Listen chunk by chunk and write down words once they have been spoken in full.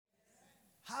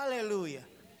Hallelujah.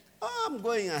 I'm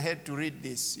going ahead to read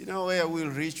this. You know, where we'll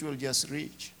reach, we'll just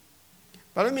reach.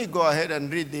 But let me go ahead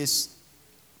and read this.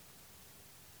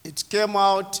 It came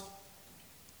out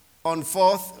on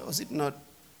 4th, was it not?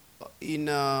 When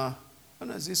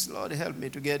is this? Lord, help me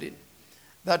to get it.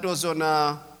 That was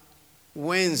on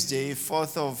Wednesday,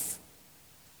 4th of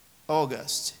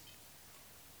August.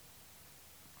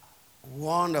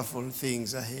 Wonderful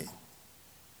things ahead.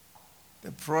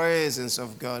 The presence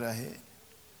of God ahead.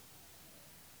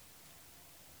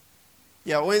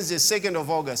 Yeah, Wednesday, 2nd of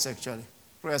August, actually.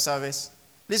 Prayer service.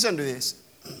 Listen to this.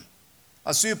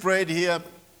 As we prayed here,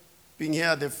 being here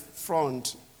at the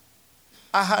front,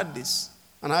 I heard this.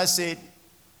 And I said,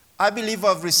 I believe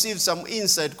I've received some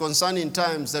insight concerning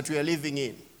times that we are living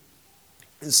in.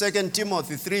 In 2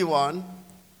 Timothy 3:1,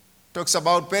 talks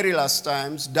about perilous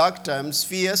times, dark times,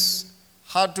 fierce,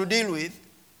 hard to deal with,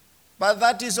 but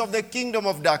that is of the kingdom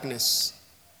of darkness.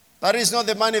 That is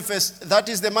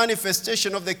the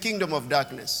manifestation of the kingdom of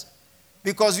darkness.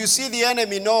 Because you see, the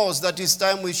enemy knows that his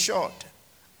time is short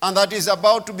and that he's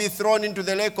about to be thrown into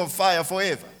the lake of fire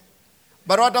forever.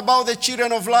 But what about the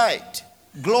children of light?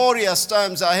 Glorious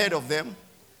times are ahead of them,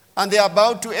 and they are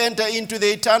about to enter into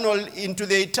the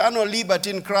eternal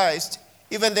liberty in Christ,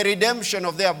 even the redemption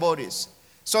of their bodies.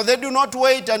 So they do not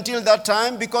wait until that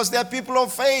time, because they are people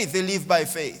of faith. They live by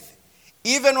faith.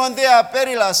 Even when there are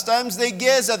perilous times, they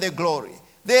gaze at the glory.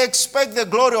 They expect the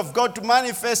glory of God to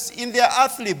manifest in their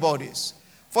earthly bodies.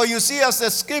 For you see, as the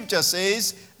scripture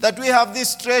says, that we have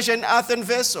this treasure in earthen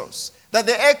vessels, that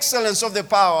the excellence of the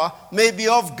power may be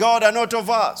of God and not of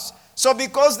us. So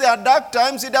because there are dark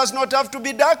times, it does not have to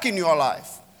be dark in your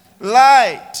life.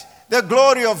 Light, the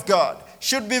glory of God,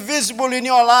 should be visible in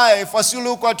your life as you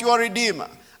look at your Redeemer,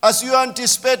 as you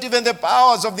anticipate even the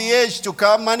powers of the age to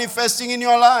come manifesting in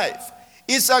your life.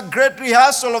 It's a great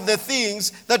rehearsal of the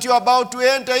things that you're about to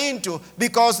enter into,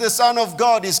 because the Son of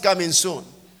God is coming soon.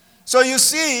 So you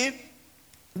see,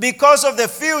 because of the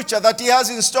future that he has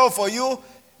in store for you,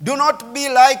 do not be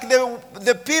like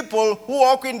the people who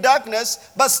walk in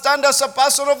darkness, but stand as a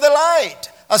person of the light,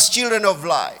 as children of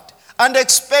light, and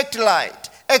expect light.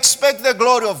 Expect the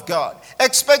glory of God.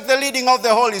 Expect the leading of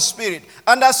the Holy Spirit.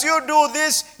 And as you do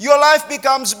this, your life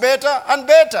becomes better and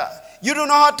better. You do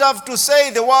not have to say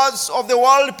the words of the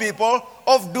world people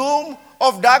of doom,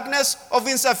 of darkness, of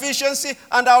insufficiency,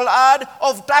 and I'll add,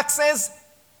 of taxes.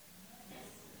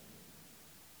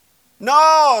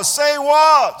 No, say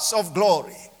words of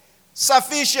glory,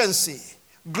 sufficiency,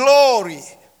 glory,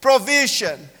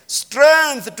 provision,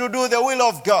 strength to do the will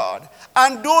of God.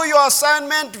 And do your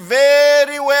assignment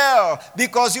very well,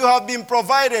 because you have been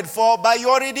provided for by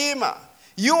your Redeemer.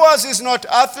 Yours is not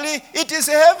earthly, it is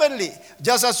heavenly.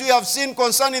 Just as we have seen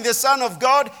concerning the Son of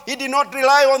God, he did not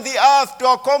rely on the earth to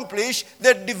accomplish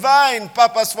the divine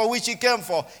purpose for which he came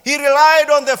for. He relied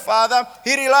on the Father,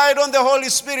 he relied on the Holy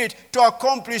Spirit to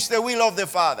accomplish the will of the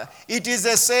Father. It is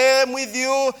the same with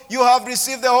you. You have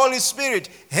received the Holy Spirit.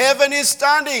 Heaven is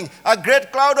standing. A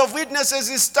great cloud of witnesses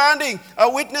is standing.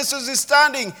 Witnesses is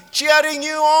standing, cheering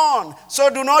you on.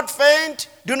 So do not faint.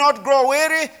 Do not grow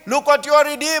weary. Look at your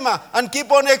Redeemer and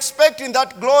keep on expecting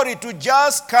that glory to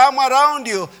just come around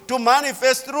you, to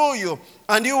manifest through you.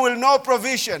 And you will know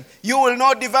provision. You will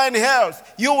know divine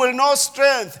health. You will know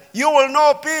strength. You will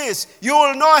know peace. You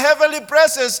will know heavenly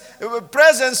presence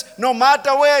no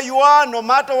matter where you are, no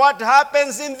matter what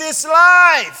happens in this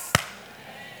life.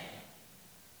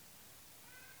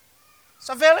 It's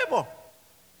available.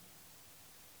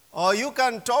 Or you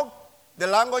can talk the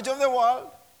language of the world.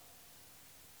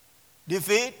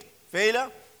 Defeat, failure,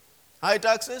 high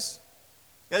taxes,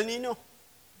 El Nino,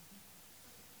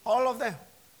 all of them.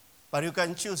 But you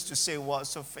can choose to say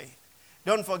words of faith.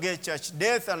 Don't forget, church,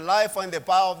 death and life are in the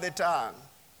power of the tongue.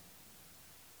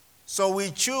 So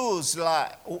we choose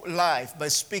life by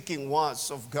speaking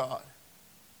words of God.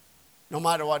 No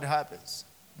matter what happens,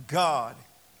 God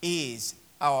is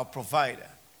our provider.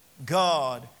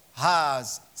 God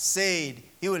has said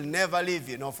he will never leave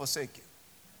you nor forsake you.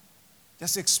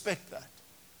 Just expect that.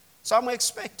 So I'm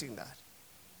expecting that.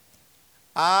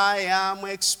 I am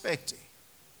expecting.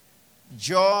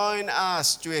 Join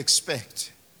us to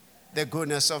expect the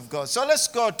goodness of God. So let's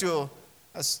go to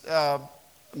a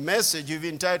message you've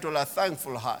entitled A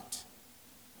Thankful Heart.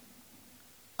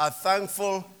 A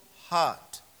thankful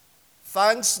heart.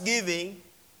 Thanksgiving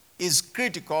is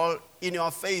critical in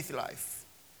your faith life.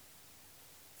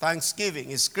 Thanksgiving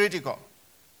is critical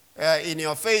in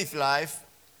your faith life.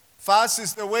 First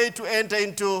is the way to enter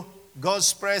into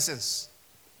God's presence.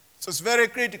 So it's very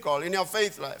critical in your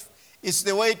faith life. It's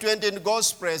the way to enter into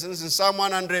God's presence. In Psalm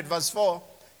 100 verse 4,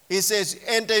 he says,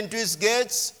 enter into his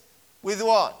gates with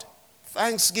what?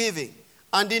 Thanksgiving.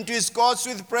 And into his courts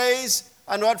with praise.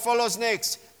 And what follows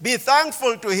next? Be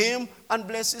thankful to him and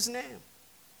bless his name.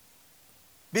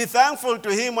 Be thankful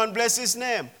to him and bless his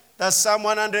name. That's Psalm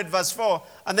 100 verse 4.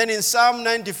 And then in Psalm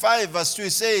 95 verse 2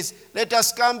 it says, let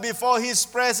us come before his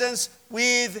presence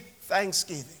with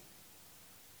thanksgiving.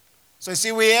 So you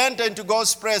see, we enter into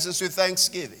God's presence with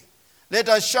thanksgiving. Let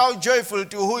us shout joyful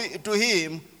to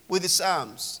him with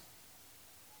psalms.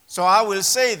 So I will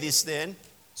say this then.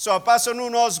 So a person who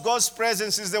knows God's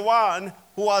presence is the one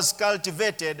who has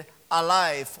cultivated a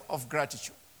life of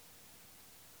gratitude.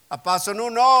 A person who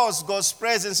knows God's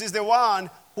presence is the one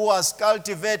who has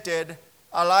cultivated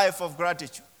a life of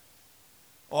gratitude.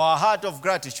 Or a heart of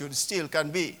gratitude still can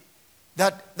be.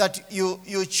 That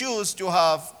you choose to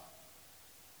have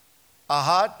a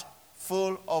heart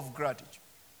full of gratitude.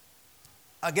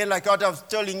 Again, like what I was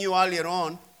telling you earlier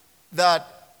on, that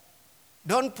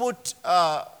don't put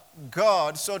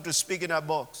God, so to speak, in a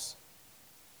box.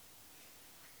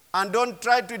 And don't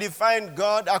try to define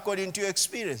God according to your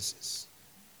experiences.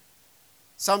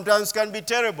 Sometimes can be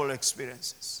terrible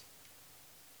experiences.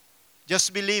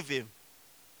 Just believe him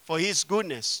for his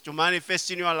goodness to manifest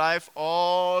in your life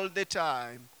all the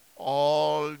time,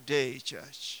 all day,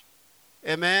 church.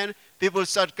 Amen. People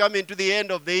start coming to the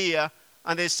end of the year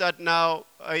and they start now,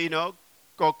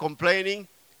 complaining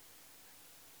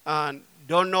and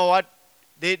don't know what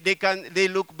they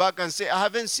look back and say, I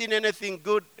haven't seen anything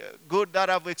good that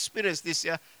I've experienced this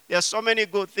year. There are so many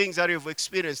good things that you've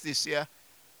experienced this year.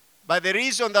 By the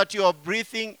reason that you are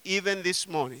breathing even this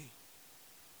morning,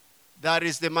 that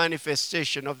is the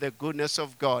manifestation of the goodness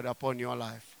of God upon your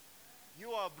life.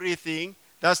 You are breathing,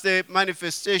 that's the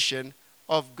manifestation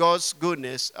of God's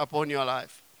goodness upon your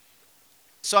life.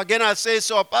 So again I say,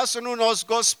 so a person who knows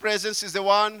God's presence is the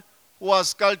one who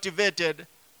has cultivated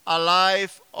a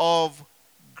life of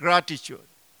gratitude.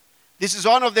 This is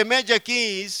one of the major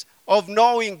keys of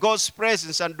knowing God's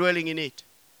presence and dwelling in it.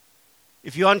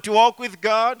 If you want to walk with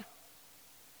God,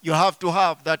 you have to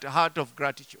have that heart of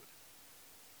gratitude,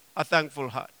 a thankful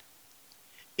heart.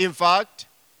 In fact,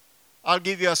 I'll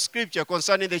give you a scripture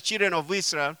concerning the children of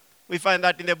Israel. We find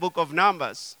that in the book of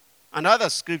Numbers and other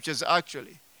scriptures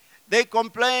actually. They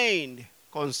complained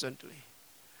constantly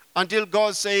until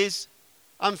God says,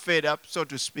 I'm fed up, so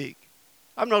to speak.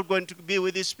 I'm not going to be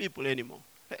with these people anymore.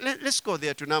 Let's go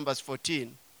there to Numbers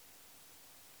 14.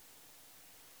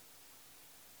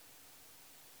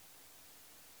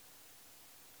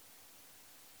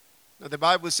 Now the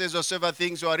Bible says whatsoever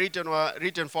things were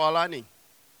written for our learning.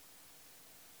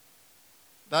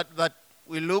 That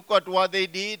we look at what they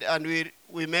did and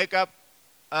we make up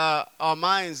our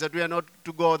minds that we are not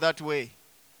to go that way.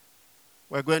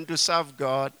 We're going to serve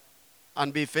God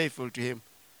and be faithful to him.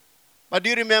 But do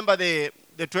you remember the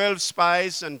 12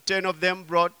 spies and 10 of them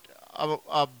brought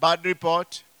a bad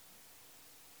report?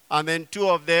 And then 2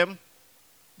 of them,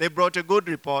 they brought a good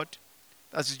report.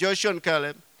 That's Joshua and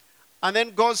Caleb. And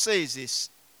then God says this.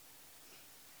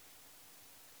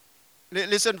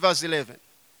 Listen to verse 11.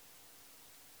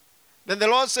 Then the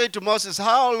Lord said to Moses,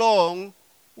 how long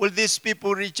will these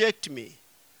people reject me?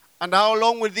 And how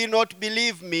long will they not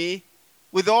believe me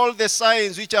with all the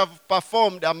signs which I have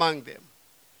performed among them?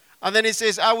 And then he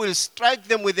says, I will strike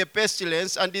them with a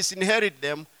pestilence and disinherit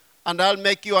them, and I'll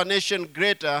make you a nation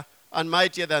greater and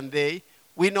mightier than they.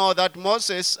 We know that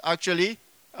Moses actually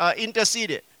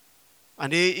interceded.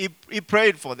 And he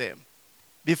prayed for them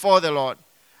before the Lord.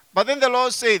 But then the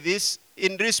Lord said this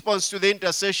in response to the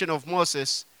intercession of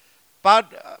Moses.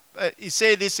 He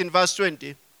said this in verse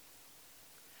 20.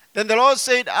 Then the Lord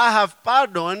said, I have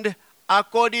pardoned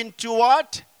according to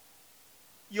what?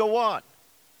 Your word.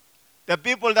 The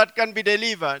people that can be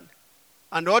delivered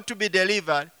and ought to be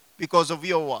delivered because of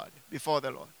your word before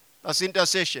the Lord. That's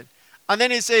intercession. And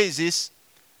then he says this.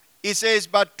 He says,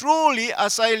 but truly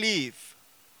as I live,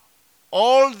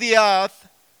 all the earth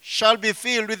shall be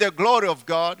filled with the glory of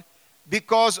God,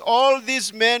 because all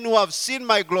these men who have seen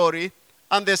my glory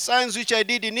and the signs which I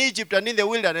did in Egypt and in the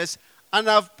wilderness, and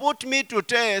have put me to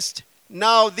test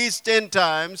now these 10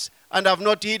 times, and have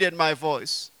not heeded my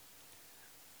voice.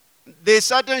 They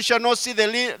certainly shall not see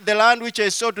the land which I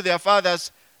swore to their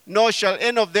fathers, nor shall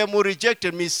any of them who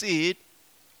rejected me see it.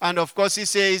 And of course he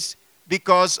says,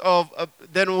 because of,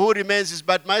 then who remains is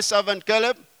but my servant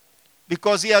Caleb,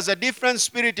 because he has a different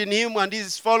spirit in him and he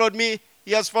has followed me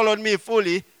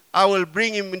fully, I will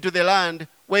bring him into the land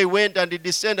where he went, and his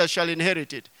descendants shall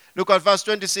inherit it. Look at verse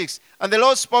 26. And the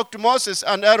Lord spoke to Moses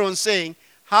and Aaron, saying,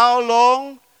 how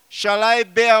long shall I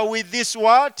bear with this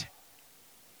what?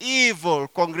 Evil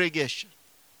congregation.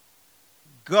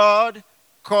 God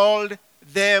called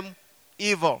them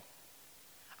evil.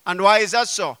 And why is that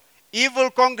so? Evil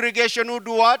congregation who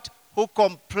do what? Who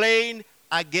complain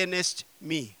against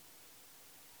me.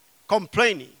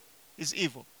 Complaining is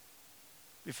evil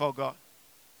before God.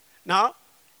 Now,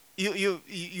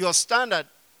 your standard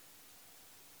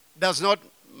does not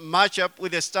match up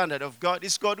with the standard of God.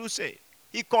 It's God who said.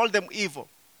 He called them evil.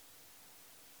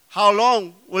 How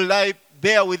long will I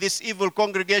bear with this evil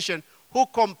congregation who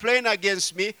complain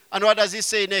against me? And what does he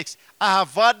say next? I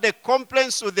have heard the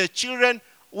complaints of the children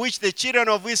which the children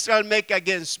of Israel make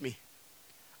against me.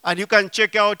 And you can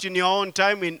check out in your own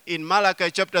time in Malachi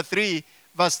chapter 3,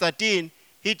 verse 13.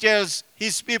 He tells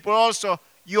his people also,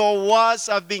 your words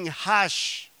have been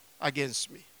harsh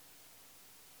against me.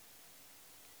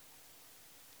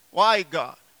 Why,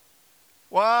 God?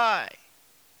 Why?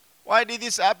 Why did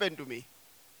this happen to me?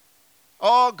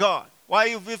 Oh, God, why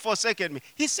have you forsaken me?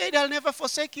 He said, I'll never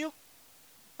forsake you.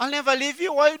 I'll never leave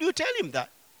you. Why would you tell him that?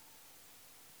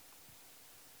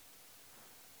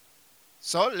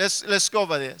 So let's go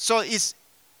over there. So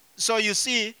you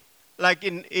see, like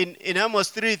in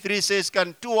Amos 3:3 says,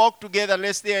 can two walk together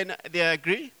unless they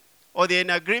agree or they're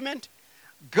in agreement?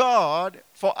 God,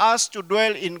 for us to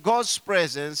dwell in God's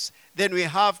presence, then we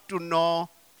have to know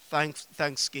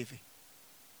thanksgiving.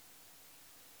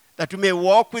 That we may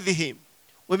walk with him.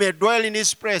 We may dwell in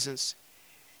his presence.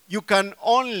 You can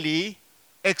only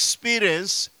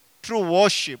experience true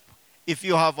worship if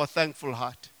you have a thankful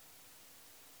heart.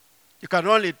 You can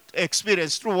only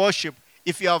experience true worship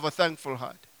if you have a thankful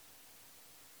heart.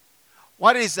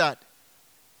 What is that?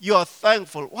 You are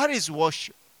thankful. What is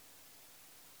worship?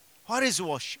 What is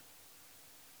worship?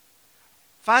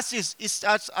 First, it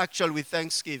starts actually with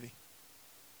thanksgiving.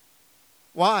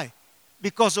 Why?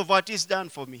 Because of what is done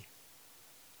for me.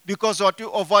 Because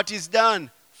of what is done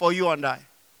for you and I.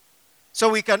 So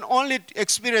we can only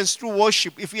experience true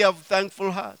worship if we have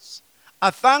thankful hearts.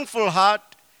 A thankful heart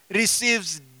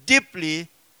receives deeply,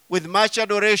 with much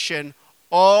adoration,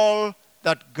 all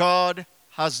that God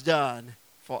has done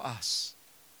for us.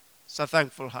 It's a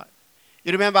thankful heart.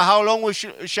 You remember, how long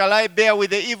shall I bear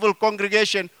with the evil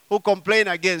congregation who complain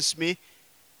against me?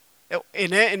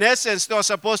 In essence, they are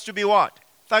supposed to be what?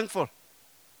 Thankful.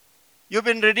 You've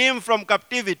been redeemed from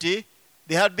captivity.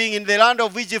 They had been in the land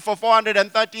of Egypt for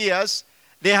 430 years.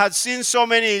 They had seen so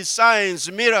many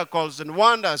signs, miracles, and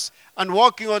wonders, and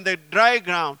walking on the dry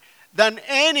ground than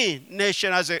any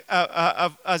nation has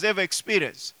ever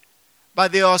experienced.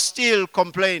 But they are still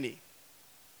complaining.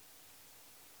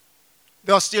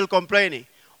 They are still complaining.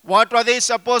 What were they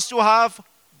supposed to have?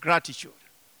 Gratitude.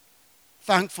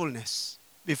 Thankfulness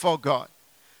before God.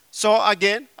 So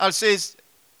again, I'll say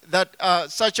that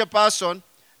such a person,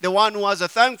 the one who has a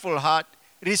thankful heart,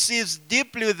 receives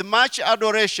deeply with much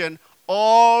adoration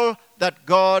all that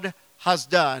God has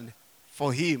done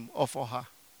for him or for her.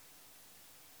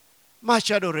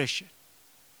 Much adoration.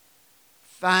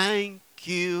 Thank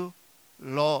you,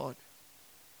 Lord,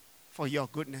 for your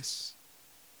goodness.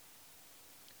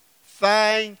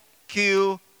 Thank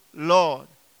you, Lord,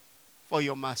 for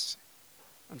your mercy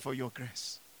and for your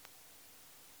grace.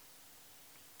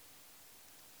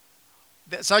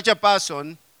 Such a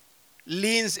person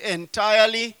leans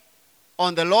entirely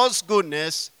on the Lord's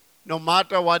goodness no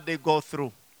matter what they go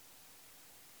through.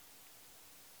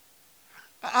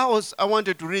 I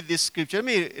wanted to read this scripture. Let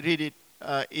me read it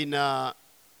in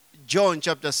John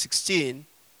chapter 16.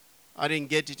 I didn't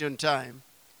get it on time.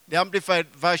 The Amplified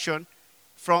Version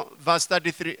from verse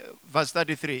 33.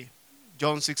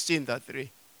 John 16:3.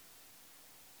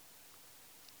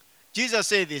 Jesus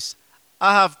said this,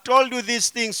 I have told you these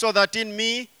things so that in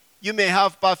me you may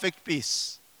have perfect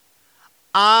peace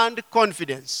and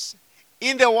confidence.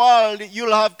 In the world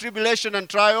you'll have tribulation and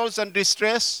trials and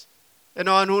distress.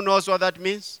 Anyone who knows what that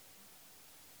means?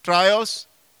 Trials,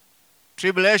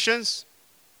 tribulations,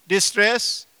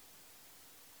 distress,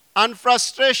 and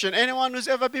frustration. Anyone who's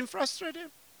ever been frustrated?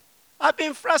 I've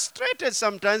been frustrated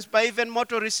sometimes by even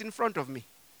motorists in front of me.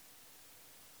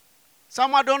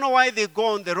 Some I don't know why they go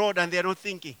on the road and they're not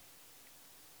thinking.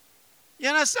 You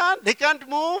understand? They can't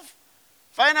move.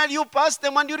 Finally you pass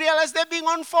them and you realize they're being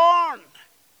on phone.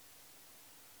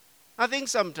 I think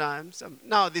sometimes,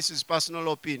 now this is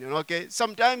personal opinion, okay?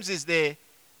 Sometimes it's the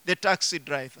taxi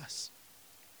drivers.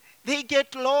 They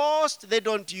get lost. They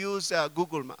don't use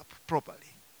Google Map properly.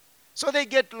 So they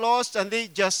get lost and they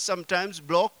just sometimes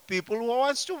block people who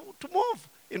wants to move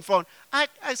in front.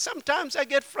 Sometimes I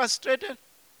get frustrated.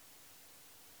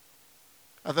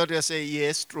 I thought you'd say,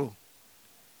 yes, true.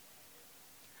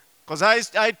 Because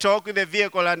I talk with the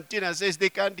vehicle and Tina says they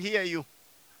can't hear you.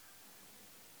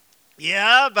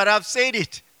 Yeah, but I've said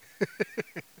it.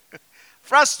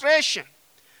 Frustration.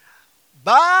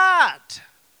 But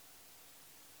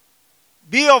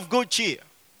Be of good cheer.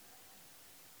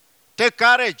 Take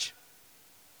courage.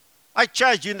 I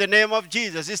charge you in the name of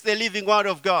Jesus. It's the living word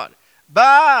of God.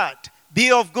 But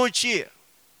be of good cheer.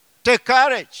 Take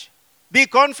courage. Be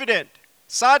confident,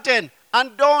 certain,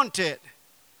 undaunted.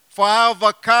 For I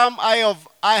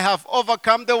have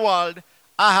overcome the world.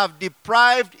 I have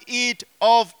deprived it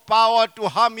of power to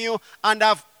harm you, and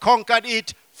have conquered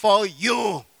it for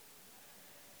you.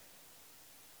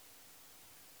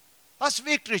 That's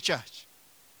Victory Church.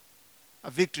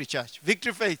 A Victory Church.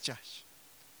 Victory Faith Church.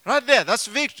 Right there, that's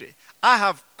victory. I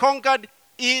have conquered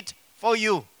it for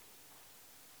you.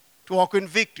 To walk in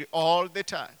victory all the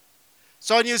time.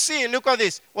 So when you see, look at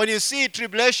this. When you see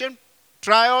tribulation,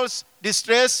 trials,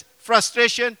 distress,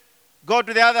 frustration, go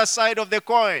to the other side of the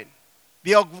coin.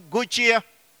 Be of good cheer.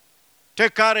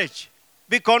 Take courage.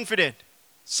 Be confident,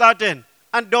 certain,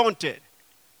 undaunted.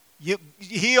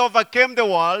 He overcame the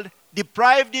world,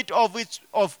 deprived it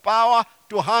of power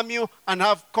to harm you, and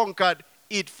have conquered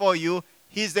it for you.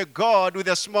 He's the God with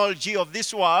a small g of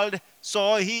this world,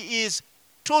 so he is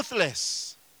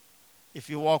toothless. If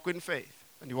you walk in faith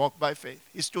and you walk by faith,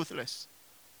 he's toothless.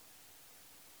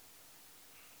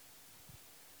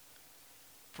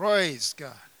 Praise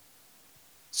God.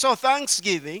 So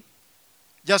Thanksgiving,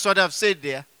 just what I've said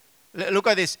there. Look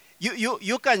at this.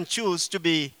 You can choose to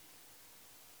be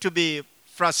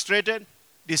frustrated,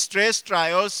 distressed,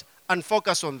 trials, and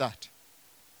focus on that.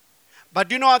 But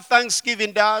do you know what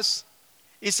Thanksgiving does?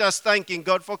 It's just thanking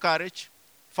God for courage,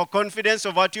 for confidence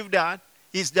of what you've done.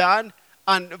 He's done.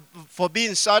 And for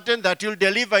being certain that he'll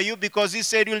deliver you because he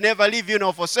said he'll never leave you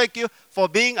nor forsake you. For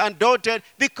being undaunted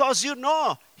because you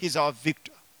know he's our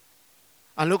victor.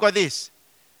 And look at this.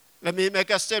 Let me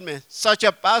make a statement. Such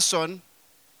a person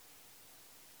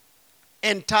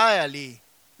entirely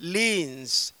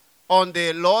leans on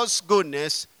the Lord's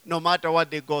goodness no matter what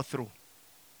they go through.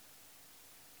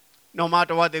 No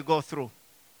matter what they go through.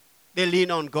 They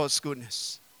lean on God's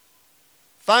goodness.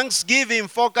 Thanksgiving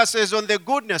focuses on the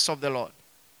goodness of the Lord.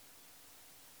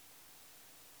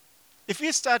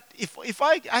 If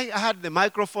I had the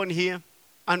microphone here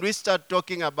and we start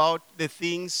talking about the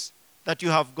things that you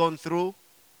have gone through,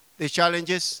 the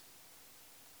challenges,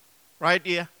 right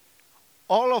here,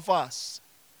 all of us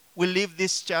will leave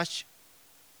this church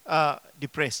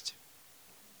depressed.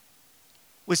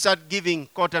 We start giving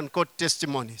quote-unquote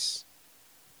testimonies.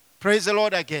 Praise the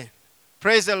Lord again.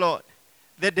 Praise the Lord.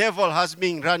 The devil has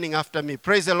been running after me.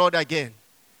 Praise the Lord again.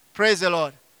 Praise the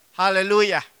Lord.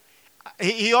 Hallelujah.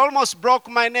 He almost broke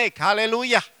my neck.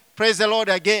 Hallelujah. Praise the Lord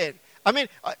again. I mean,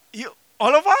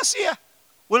 all of us here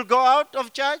will go out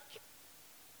of church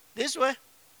this way.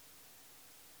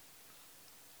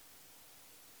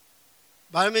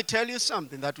 But let me tell you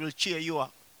something that will cheer you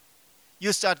up.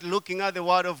 You start looking at the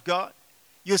Word of God.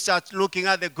 You start looking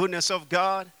at the goodness of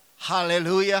God.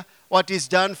 Hallelujah. What is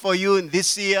done for you in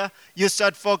this year. You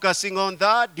start focusing on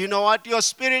that. Do you know what your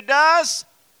spirit does?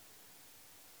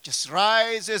 Just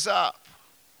rises up.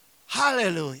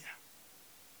 Hallelujah.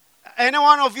 Any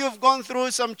one of you have gone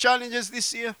through some challenges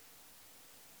this year?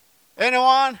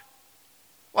 Anyone?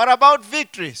 What about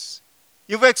victories?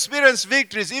 You've experienced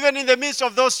victories even in the midst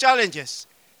of those challenges.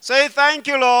 Say thank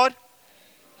you, Lord.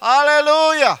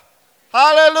 Hallelujah.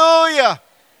 Hallelujah.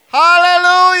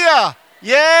 Hallelujah.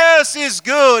 Yes, he's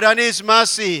good and his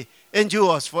mercy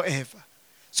endures forever.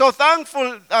 So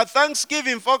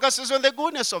Thanksgiving focuses on the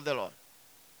goodness of the Lord.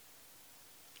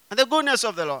 And the goodness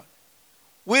of the Lord.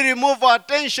 We remove our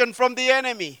attention from the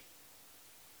enemy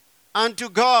and to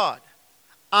God.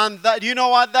 And that, you know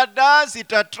what that does?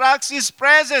 It attracts his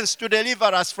presence to deliver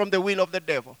us from the will of the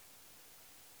devil.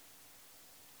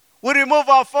 We remove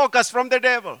our focus from the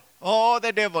devil. Oh,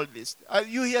 the devil this.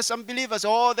 You hear some believers,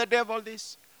 oh, the devil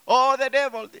this. Oh, the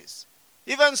devil this.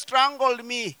 Even strangled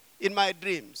me in my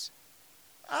dreams.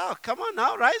 Oh, come on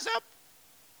now, rise up.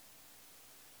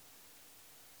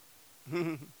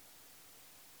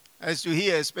 I used to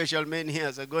hear special men here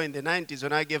as I go in the 90s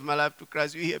when I gave my life to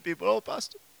Christ. You hear people, oh,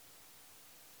 Pastor,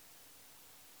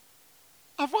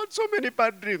 I've had so many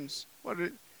bad dreams.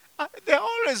 They're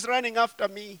always running after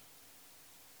me.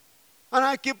 And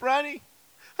I keep running.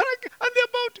 And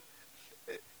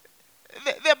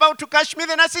they're about to catch me.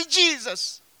 Then I say,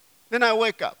 Jesus. Then I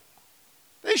wake up.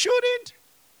 They shouldn't.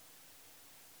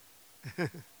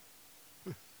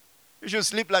 You should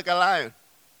sleep like a lion.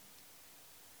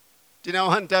 Tina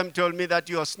one time told me that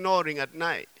you are snoring at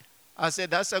night. I said,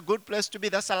 that's a good place to be.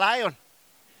 That's a lion.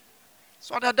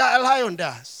 That's what a lion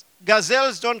does.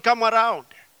 Gazelles don't come around.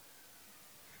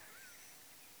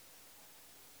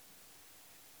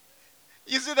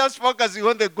 You see, that's focusing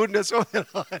on the goodness of the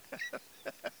Lord.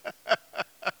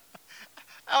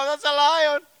 Oh, that's a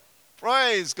lion.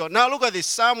 Praise God. Now look at this.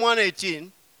 Psalm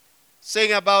 118,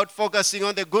 saying about focusing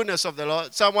on the goodness of the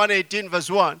Lord. Psalm 118 verse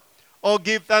 1. Oh,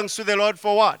 give thanks to the Lord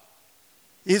for what?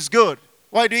 He's good.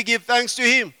 Why do we give thanks to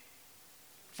him?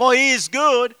 For he is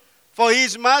good, for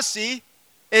his mercy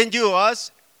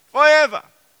endures forever.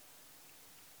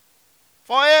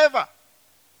 Forever.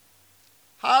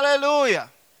 Hallelujah.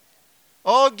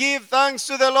 Oh, give thanks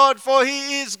to the Lord, for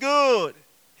he is good.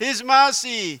 His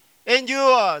mercy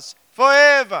endures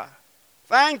forever.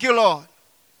 Thank you, Lord.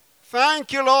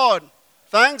 Thank you, Lord.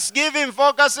 Thanksgiving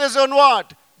focuses on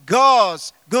what?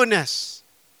 God's goodness.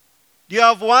 Do you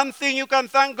have one thing you can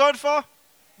thank God for?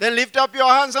 Then lift up your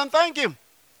hands and thank him.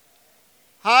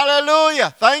 Hallelujah.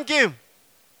 Thank him.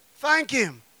 Thank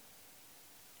him.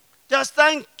 Just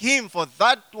thank him for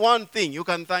that one thing you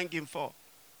can thank him for.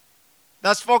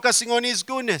 That's focusing on his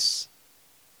goodness.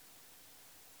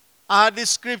 I had this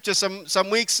scripture some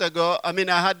weeks ago. I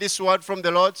had this word from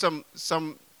the Lord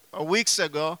some weeks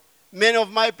ago. Many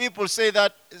of my people say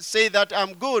that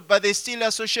I'm good, but they still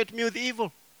associate me with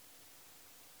evil.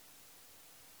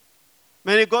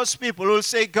 Many God's people will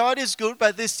say God is good,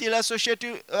 but they still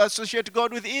associate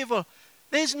God with evil.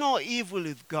 There is no evil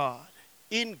with God,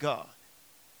 in God.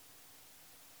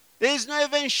 There is no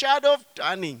even shadow of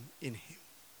turning in him.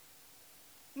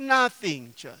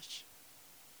 Nothing, church.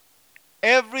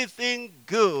 Everything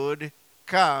good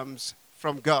comes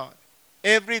from God.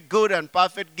 Every good and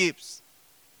perfect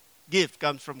gift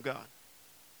comes from God.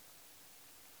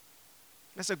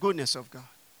 That's the goodness of God.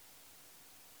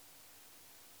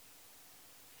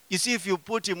 You see, if you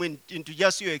put him into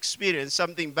just your experience,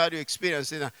 something bad you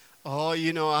experience, I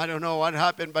don't know what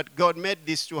happened, but God made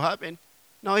this to happen.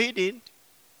 No, he didn't.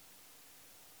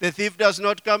 The thief does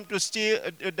not come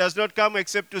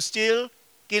except to steal,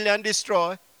 kill, and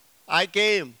destroy. I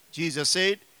came, Jesus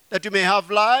said, that you may have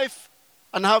life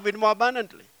and have it more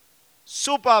abundantly.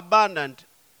 Super abundant,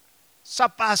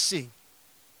 surpassing.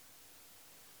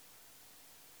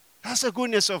 That's the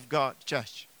goodness of God,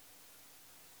 church.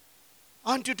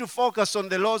 I want you to focus on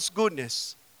the Lord's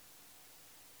goodness.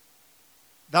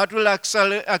 That will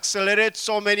accelerate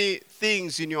so many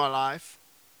things in your life.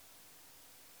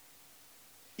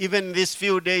 Even these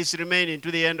few days remaining to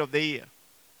the end of the year.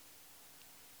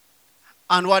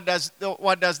 And what does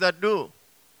that do?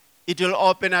 It will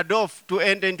open a door to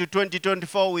enter into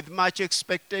 2024 with much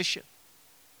expectation.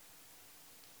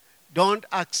 Don't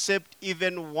accept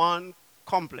even one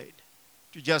complaint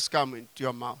to just come into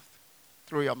your mouth,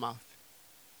 through your mouth.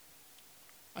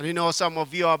 And some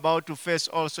of you are about to face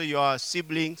also your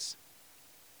siblings,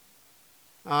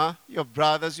 your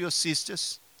brothers, your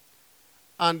sisters.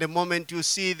 And the moment you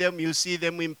see them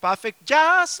imperfect,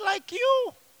 just like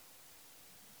you.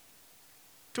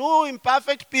 Two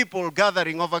imperfect people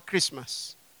gathering over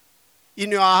Christmas.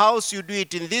 In your house, you do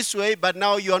it in this way, but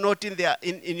now you are not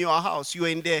in your house. You are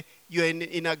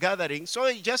in a gathering. So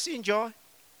just enjoy.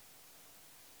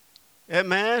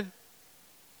 Amen.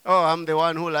 Oh, I'm the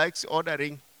one who likes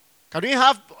ordering. Can we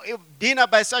have dinner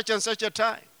by such and such a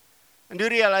time? And you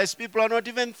realize people are not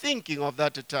even thinking of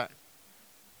that time.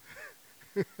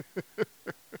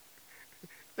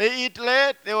 They eat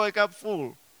late, they wake up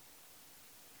full.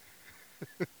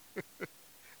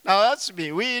 Now that's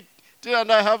me. We eat till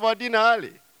and I have our dinner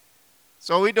early.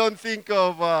 So we don't think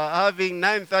of having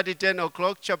 9:30, 10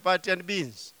 o'clock chapati and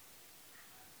beans.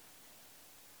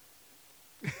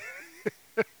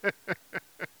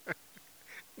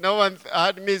 No one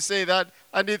heard me say that,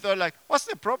 and he thought like, what's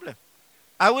the problem?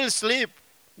 I will sleep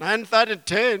 9:30,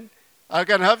 10. I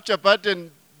can have chapati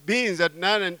and beans at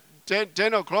 9 and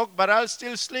 10 o'clock, but I'll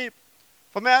still sleep.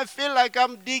 For me, I feel like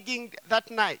I'm digging that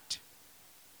night.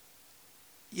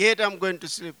 Yet I'm going to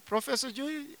sleep. Professor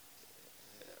Joy,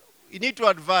 you need to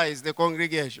advise the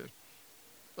congregation.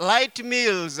 Light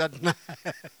meals at night.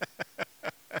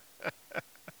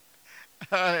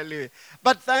 Hallelujah.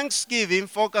 But Thanksgiving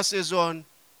focuses on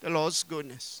the Lord's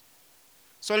goodness.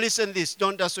 So listen this,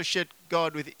 don't associate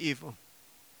God with evil.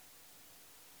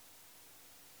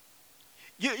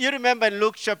 You remember in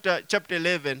Luke chapter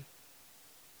 11,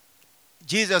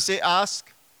 Jesus said,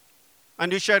 ask,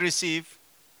 and you shall receive.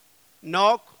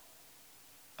 Knock.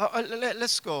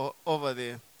 Let's go over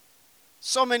there.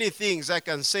 So many things I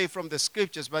can say from the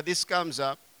scriptures, but this comes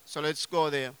up. So let's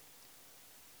go there.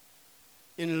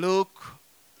 In Luke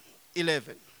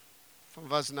 11, from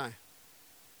verse 9.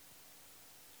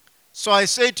 So I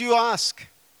say to you, ask,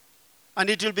 and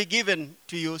it will be given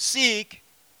to you. Seek,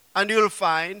 and you will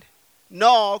find.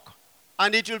 Knock,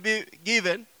 and it will be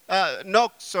given.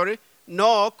 Knock,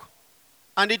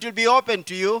 and it will be open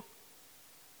to you.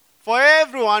 For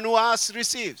everyone who asks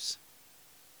receives.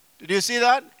 Did you see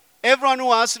that? Everyone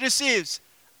who asks receives.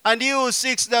 And he who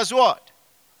seeks does what?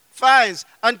 Finds.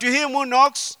 And to him who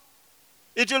knocks,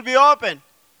 it will be open.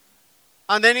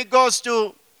 And then it goes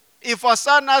to, if a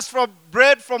son asks for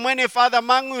bread from any father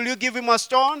among you, will you give him a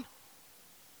stone?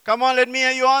 Come on, let me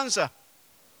hear you answer.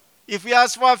 If he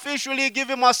asks for a fish, will you give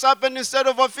him a serpent instead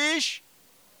of a fish?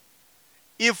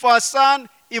 If he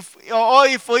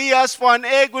asks for an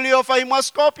egg, will you offer him a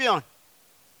scorpion?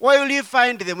 Where will you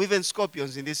find them, even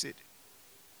scorpions in this city?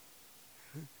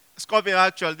 Scorpion,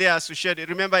 actually, they are associated.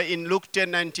 Remember in Luke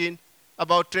 10:19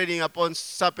 about trading upon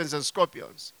serpents and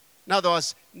scorpions. Now that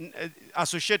was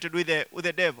associated with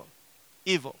the devil,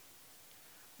 evil.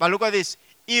 But look at this.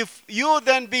 If you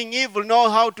then being evil know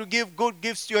how to give good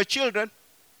gifts to your children,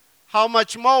 how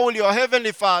much more will your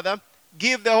heavenly Father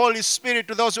give the Holy Spirit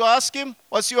to those who ask him?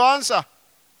 What's your answer?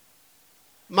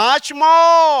 Much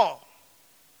more.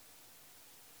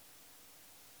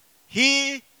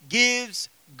 He gives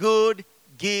good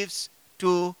gifts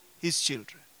to his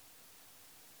children.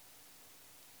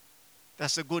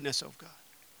 That's the goodness of God.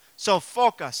 So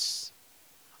focus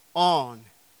on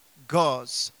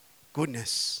God's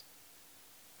goodness.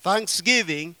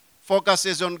 Thanksgiving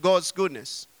focuses on God's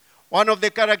goodness. One of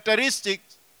the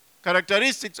characteristics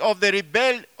of the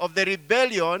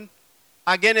rebellion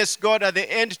against God at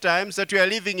the end times that we are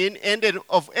living in,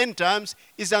 end times,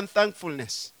 is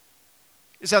unthankfulness.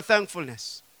 It's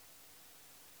unthankfulness.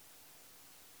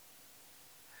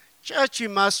 Church, we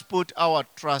must put our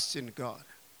trust in God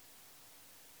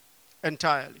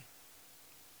entirely.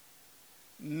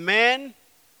 Men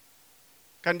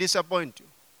can disappoint you.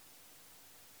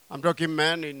 I'm talking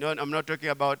men, I'm not talking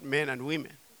about men and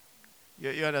women.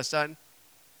 You understand?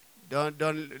 Don't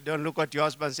look at your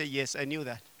husband and say, yes, I knew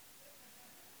that.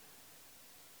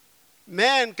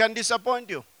 Men can disappoint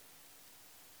you.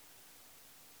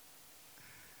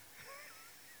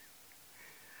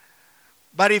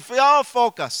 But if our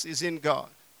focus is in God,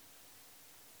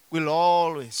 we'll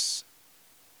always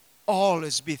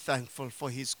be thankful for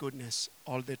his goodness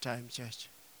all the time, church.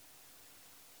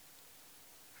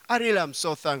 I really am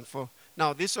so thankful.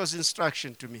 Now, this was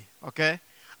instruction to me, okay?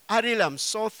 I really am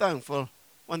so thankful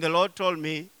when the Lord told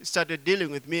me, started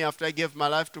dealing with me after I gave my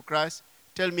life to Christ,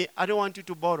 tell me, I don't want you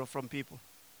to borrow from people.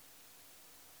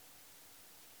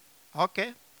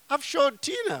 Okay? I've showed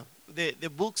Tina the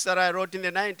books that I wrote in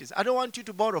the 90s. I don't want you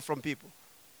to borrow from people.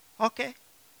 Okay?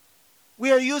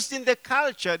 We are used to the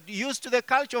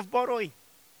culture of borrowing.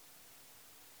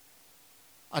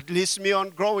 At least me on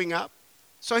growing up.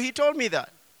 So he told me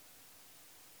that.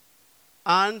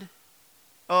 And,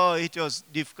 it was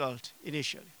difficult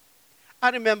initially. I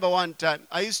remember one time,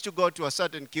 I used to go to a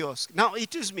certain kiosk. Now,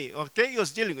 it is me, okay? He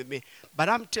was dealing with me. But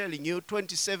I'm telling you,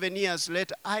 27 years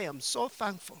later, I am so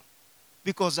thankful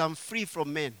because I'm free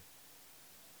from men.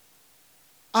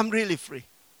 I'm really free.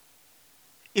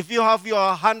 If you have your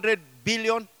 100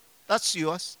 billion, that's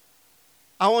yours.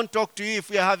 I won't talk to you if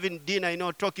we are having dinner,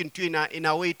 talking to you in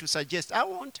a way to suggest. I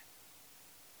won't.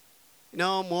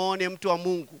 Muone mtu wa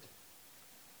Mungu.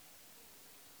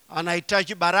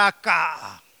 Anahitaji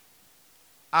baraka.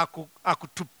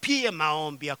 Akutupie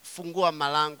maombi, akufungua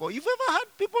malango. You've ever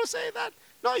heard people say that?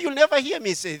 No, you'll never hear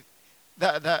me say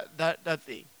that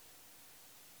thing.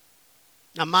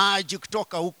 Na maji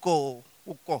kutoka huko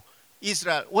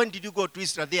Israel. When did you go to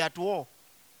Israel? They are at war.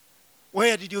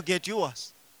 Where did you get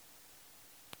yours?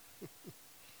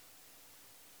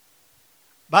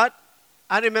 But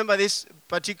I remember this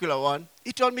particular one.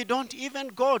 He told me, don't even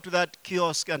go to that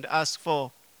kiosk and ask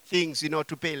for things,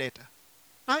 to pay later.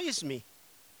 Now it's me.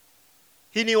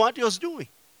 He knew what he was doing.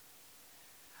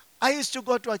 I used to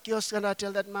go to a kiosk and I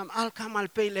tell that mom, I'll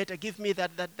pay later. Give me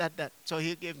that. So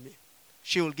he gave me.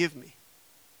 She will give me.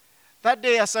 That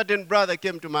day a certain brother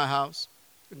came to my house.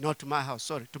 Not to my house,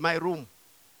 sorry, to my room.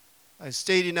 I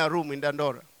stayed in a room in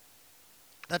Dandora.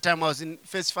 That time I was in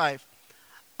phase 5.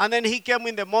 And then he came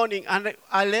in the morning and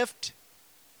I left.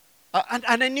 And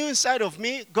I knew inside of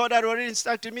me, God had already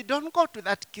instructed me, don't go to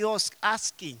that kiosk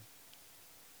asking.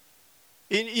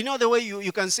 You know the way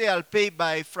you can say, I'll pay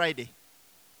by Friday.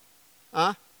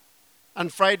 Huh?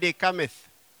 And Friday cometh.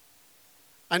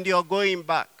 And you're going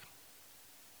back.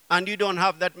 And you don't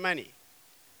have that money.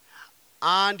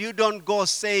 And you don't go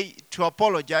say to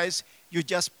apologize, you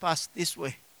just pass this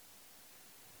way.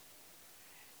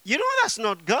 That's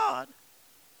not God.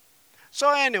 So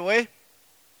anyway,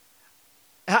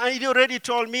 he already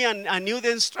told me and I knew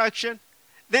the instruction.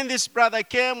 Then this brother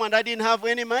came and I didn't have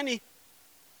any money.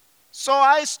 So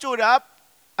I stood up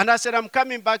and I said, I'm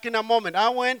coming back in a moment. I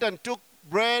went and took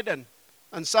bread and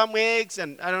some eggs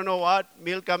and I don't know what,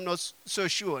 milk, I'm not so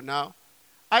sure now.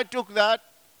 I took that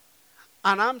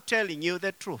And I'm telling you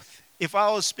the truth. If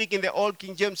I was speaking the old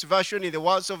King James Version in the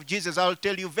words of Jesus, I'll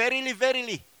tell you, verily,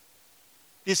 verily,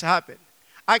 this happened.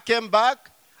 I came back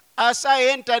as I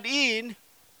entered in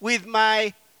with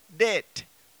my debt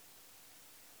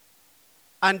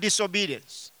and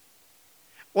disobedience.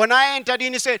 When I entered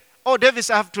in, he said, oh, Davis,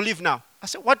 I have to leave now. I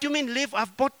said, what do you mean leave?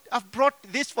 I've brought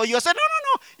this for you. I said,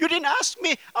 no, you didn't ask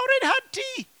me. I already had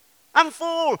tea. I'm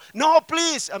full. No,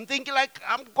 please. I'm thinking like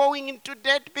I'm going into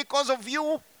debt because of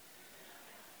you.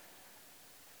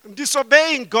 I'm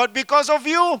disobeying God because of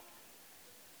you.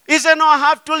 He said, no, I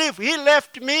have to leave. He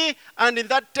left me, and in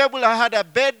that table I had a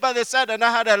bed by the side, and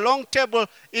I had a long table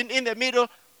in the middle.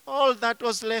 All that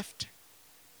was left.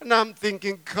 And I'm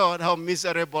thinking, God, how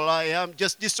miserable I am,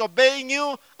 just disobeying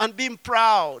you and being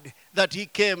proud that he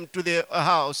came to the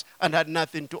house and had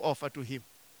nothing to offer to him.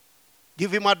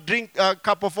 Give him a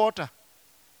cup of water.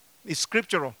 It's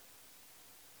scriptural.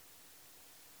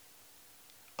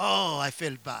 Oh, I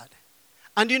felt bad.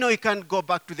 And you know, you can't go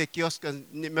back to the kiosk and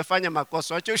nimefanya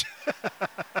makosa.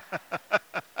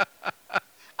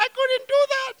 I couldn't do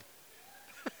that.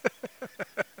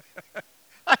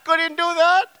 I couldn't do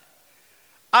that.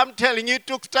 I'm telling you, it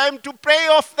took time to pray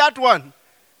off that one.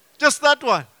 Just that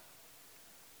one.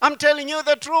 I'm telling you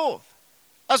the truth.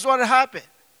 That's what happened.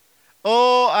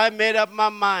 Oh, I made up my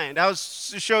mind. I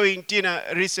was showing Tina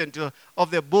recently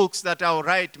of the books that I'll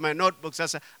write, my notebooks. I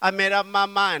said, I made up my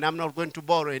mind. I'm not going to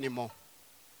borrow anymore.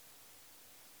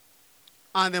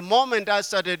 And the moment I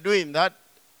started doing that,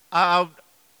 I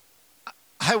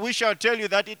wish I'd tell you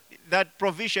that that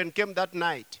provision came that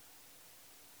night.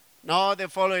 No, the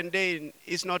following day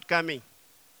it's not coming.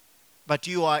 But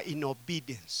you are in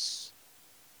obedience.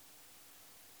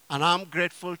 And I'm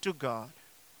grateful to God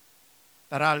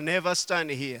that I'll never stand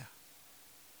here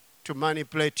to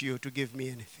manipulate you to give me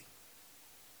anything.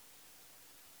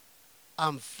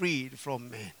 I'm freed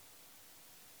from men.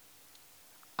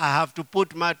 I have to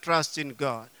put my trust in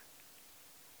God.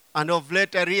 And of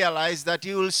late I realized that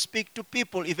he will speak to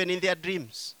people even in their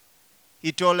dreams.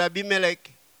 He told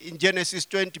Abimelech in Genesis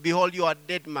 20, behold, you are a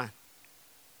dead man.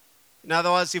 In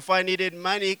other words, if I needed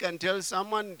money, he can tell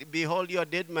someone, behold, you are a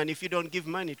dead man if you don't give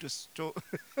money to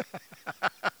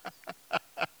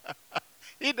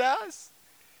He does.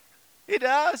 He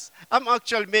does. I'm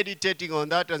actually meditating on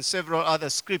that and several other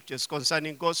scriptures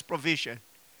concerning God's provision.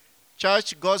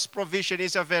 Church, God's provision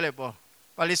is available.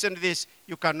 But listen to this.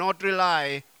 You cannot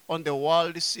rely on the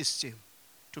world system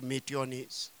to meet your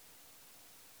needs.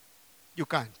 You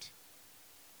can't.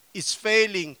 It's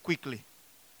failing quickly.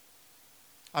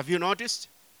 Have you noticed?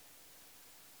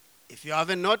 If you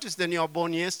haven't noticed, then you were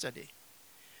born yesterday.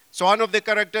 So one of the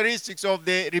characteristics of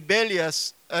the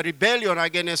rebellion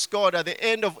against God at the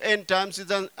end of end times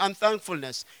is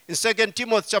unthankfulness. In 2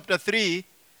 Timothy chapter 3,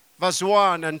 verse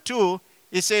 1 and 2,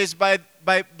 it says, by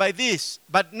this,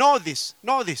 but know this,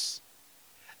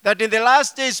 that in the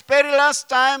last days perilous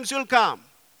times will come.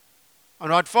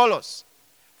 And what follows?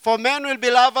 For men will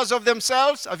be lovers of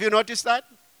themselves. Have you noticed that?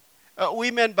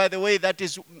 Women, by the way, that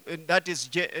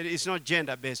is not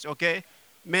gender-based, okay?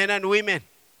 Men and women,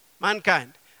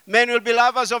 mankind. Men will be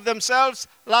lovers of themselves,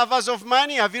 lovers of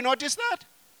money. Have you noticed that?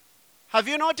 Have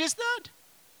you noticed that?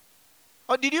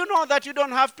 Or did you know that you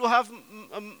don't have to have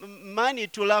money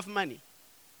to love money?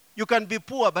 You can be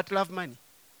poor but love money.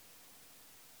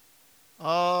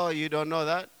 Oh, you don't know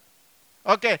that?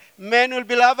 Okay, men will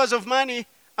be lovers of money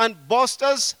and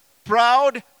boasters,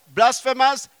 proud,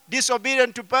 blasphemers,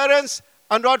 disobedient to parents.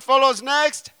 And what follows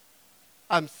next?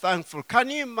 Unthankful. Can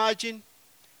you imagine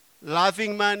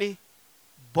loving money,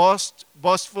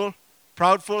 boastful,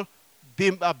 proudful,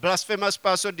 being a blasphemous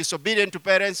person, disobedient to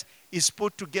parents, is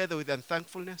put together with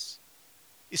unthankfulness?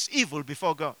 It's evil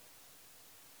before God.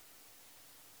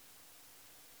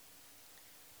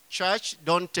 Church,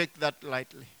 don't take that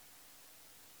lightly.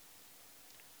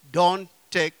 Don't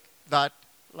take that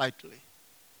lightly.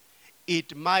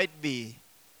 It might be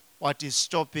what is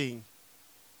stopping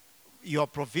your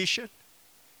provision,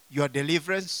 your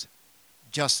deliverance,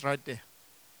 just right there.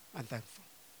 Unthankful.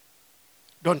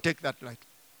 Don't take that lightly.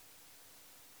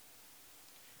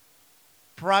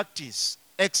 Practice,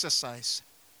 exercise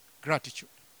gratitude.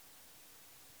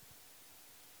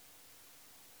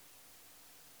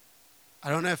 I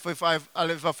don't know if I'll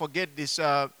ever forget this.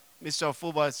 Mr.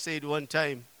 Fuba said one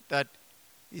time that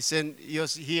he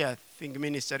was here, I think,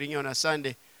 ministering on a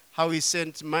Sunday, how he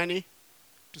sent money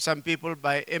to some people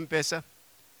by M-Pesa,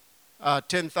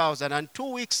 10,000. And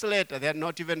 2 weeks later, they had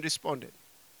not even responded.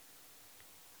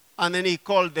 And then he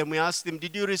called them. We asked them,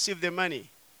 did you receive the money?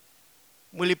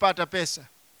 Mulipata pesa?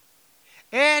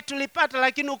 Tulipata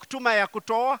lakini ukutuma ya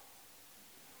kutoa.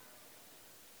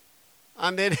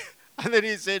 And then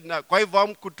he said, "Na kwa hivyo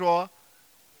hamkutoa."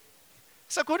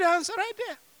 It's a good answer right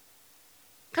there.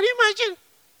 Can you imagine?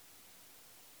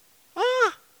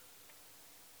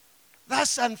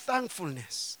 That's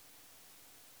unthankfulness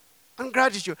and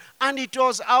gratitude. And it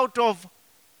was out of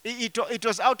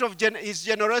his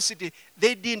generosity.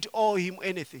 They didn't owe him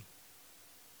anything.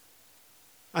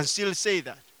 And still say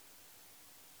that.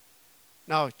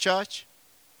 Now, church,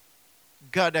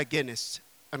 guard against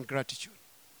ungratitude.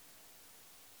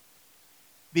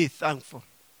 Be thankful.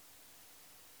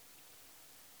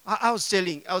 I was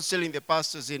telling the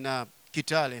pastors in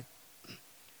Kitale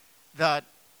that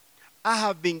I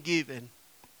have been given.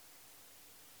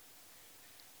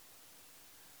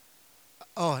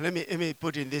 Oh, let me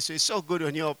put it this way. It's so good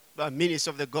when your ministers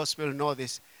of the gospel know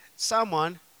this.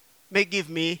 Someone may give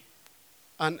me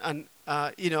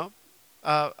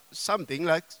something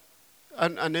like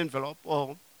an envelope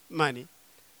or money.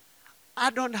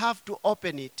 I don't have to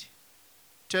open it.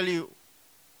 Tell you,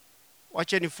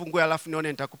 wacha nifungue alafu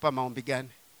nione nitakupa maombi gani.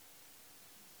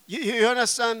 You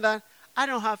understand that? I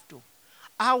don't have to.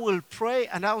 I will pray,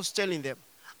 and I was telling them,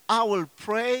 I will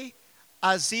pray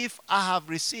as if I have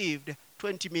received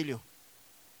 20 million.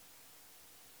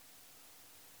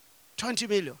 20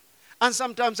 million. And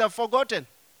sometimes I've forgotten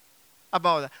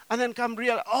about that. And then come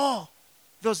realize,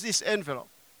 there's this envelope.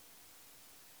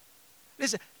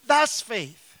 Listen, that's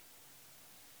faith.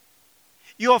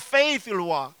 Your faith will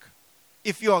work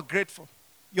if you are grateful,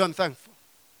 you're unthankful.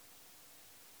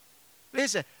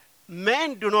 Listen,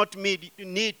 men do not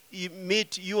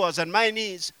meet yours and my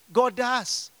needs. God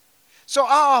does. So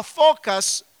our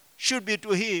focus should be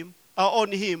to him, or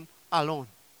on him alone,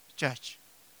 church.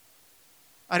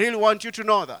 I really want you to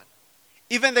know that.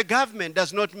 Even the government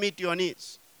does not meet your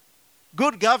needs.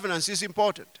 Good governance is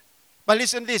important. But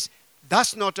listen this,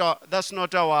 that's not our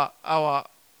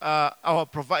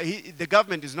provider. The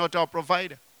government is not our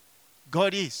provider.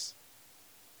 God is.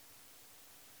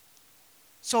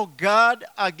 So guard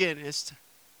against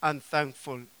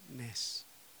unthankfulness.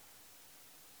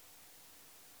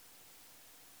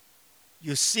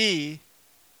 You see,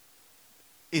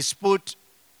 is put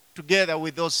together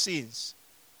with those sins.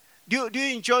 Do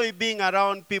you enjoy being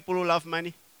around people who love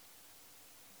money?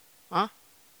 Huh?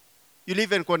 You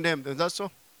live and condemn them, that's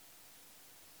all?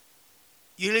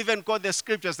 You live and quote the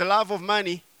scriptures. The love of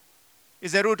money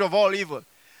is the root of all evil.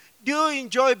 Do you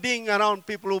enjoy being around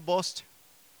people who boast?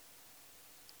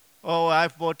 Oh,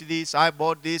 I've bought this, I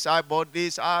bought this, I bought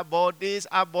this, I bought this,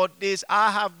 I bought this, I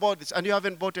have bought this, and you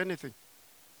haven't bought anything.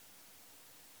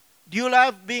 Do you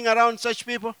love being around such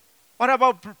people? What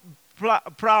about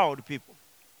proud people?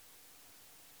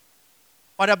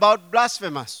 What about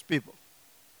blasphemous people?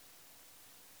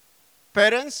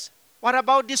 Parents, what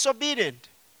about disobedient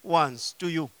ones to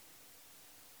you?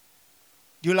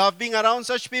 Do you love being around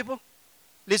such people?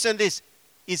 Listen this,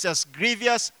 it's as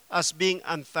grievous as being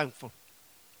unthankful.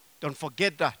 Don't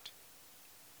forget that.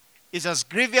 It's as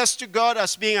grievous to God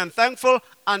as being unthankful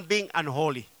and being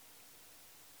unholy.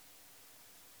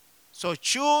 So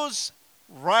choose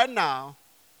right now,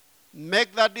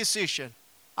 make that decision.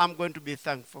 I'm going to be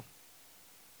thankful.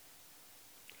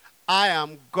 I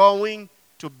am going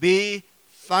to be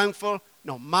thankful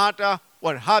no matter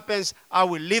what happens. I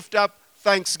will lift up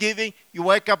thanksgiving. You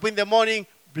wake up in the morning,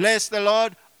 bless the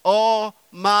Lord, oh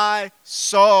my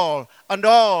soul, and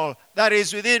all that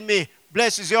is within me.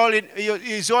 Bless his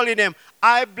holy name.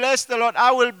 I bless the Lord.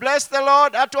 I will bless the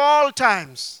Lord at all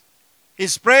times.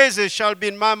 His praises shall be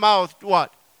in my mouth.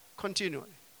 What? Continually.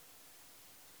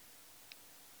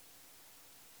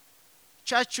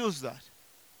 Church choose that.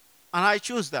 And I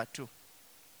choose that too.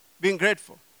 Being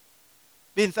grateful.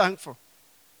 Being thankful.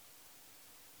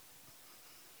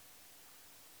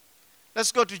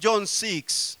 Let's go to John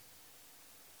 6.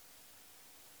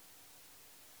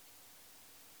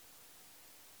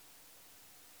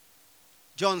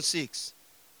 John 6.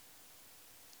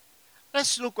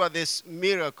 Let's look at this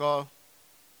miracle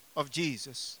of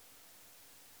Jesus.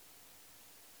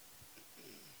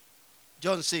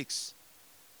 John 6.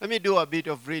 Let me do a bit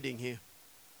of reading here.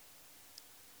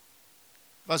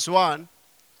 Verse 1.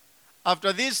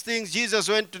 After these things, Jesus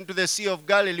went into the Sea of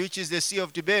Galilee, which is the Sea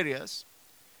of Tiberias.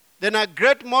 Then a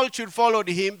great multitude followed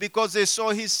him because they saw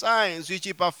his signs, which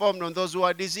he performed on those who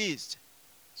are diseased.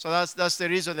 So that's the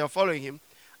reason they are following him.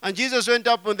 And Jesus went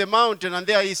up on the mountain, and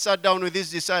there he sat down with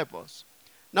his disciples.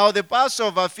 Now the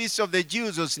Passover feast of the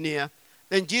Jews was near.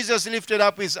 Then Jesus lifted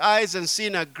up his eyes and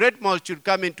seeing a great multitude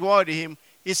coming toward him,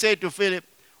 he said to Philip,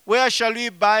 "Where shall we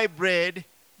buy bread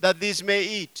that these may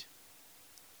eat?"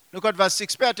 Look at verse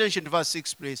 6. Pay attention to verse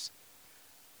 6, please.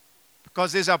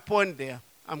 Because there's a point there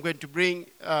I'm going to bring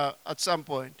at some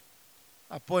point.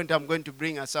 A point I'm going to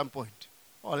bring at some point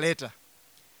or later.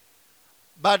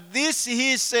 But this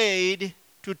he said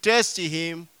to test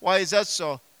him. Why is that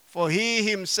so? For he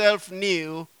himself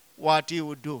knew what he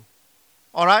would do.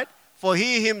 All right? For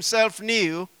he himself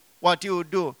knew what he would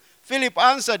do. Philip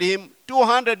answered him,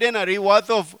 200 denarii worth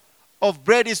of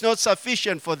bread is not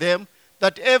sufficient for them,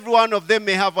 that every one of them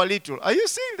may have a little. Are you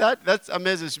seeing that? That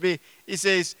amazes me. He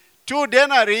says,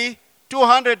 200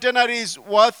 denarii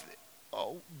worth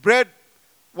of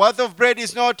bread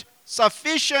is not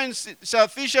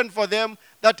sufficient for them,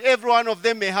 that every one of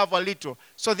them may have a little.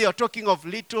 So they are talking of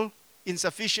little,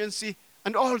 insufficiency,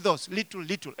 and all those,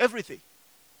 little, everything.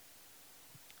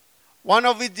 One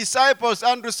of his disciples,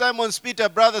 Andrew, Simon's Peter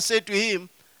brother, said to him,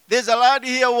 there's a lad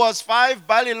here who has 5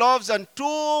 barley loaves and 2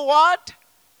 what?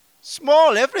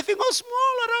 Small. Everything was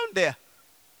small around there.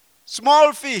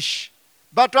 Small fish.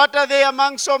 But what are they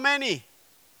among so many?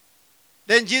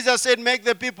 Then Jesus said, make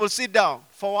the people sit down.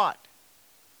 For what?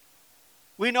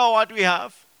 We know what we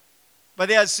have. But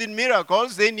they had seen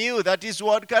miracles. They knew that his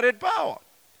word carried power.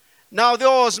 Now there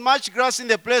was much grass in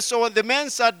the place, so when the men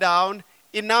sat down,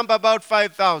 in number about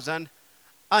 5,000,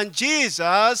 and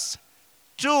Jesus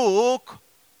took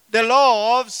the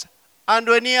loaves, and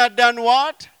when he had done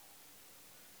what?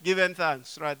 Given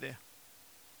thanks, right there.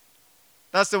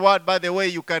 That's the word, by the way,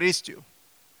 Eucharistio.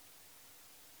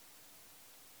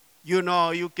 You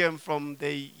know, you came from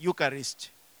the Eucharist.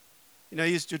 You know,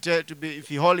 used to tell to be, if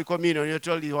you Holy Communion, you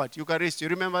told you what? Eucharistio.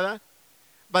 Remember that?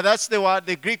 But that's the word,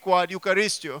 the Greek word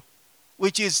Eucharistio,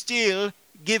 which is still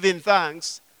giving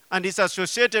thanks, and it's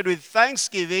associated with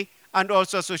thanksgiving and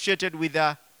also associated with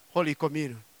the Holy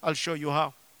Communion. I'll show you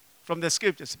how from the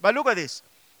scriptures. But look at this.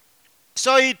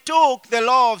 So he took the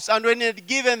loaves, and when he had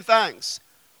given thanks,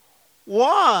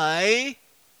 why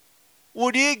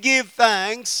would he give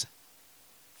thanks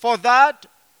for that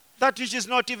which is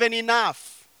not even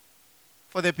enough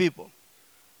for the people?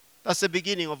 That's the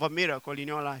beginning of a miracle in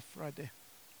your life right there.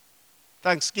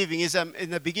 Thanksgiving is in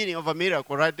the beginning of a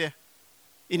miracle right there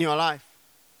in your life.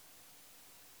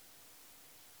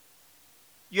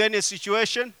 You're in a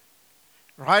situation,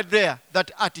 right there,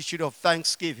 that attitude of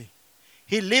thanksgiving.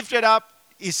 He lifted up,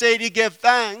 he said he gave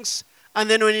thanks, and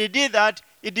then when he did that,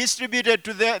 he distributed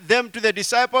to them to the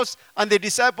disciples, and the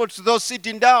disciples to those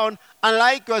sitting down, and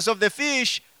likewise of the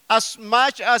fish, as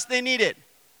much as they needed.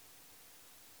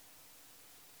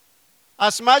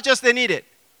 As much as they needed.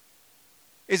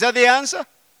 Is that the answer?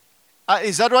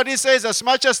 Is that what he says? As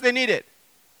much as they needed.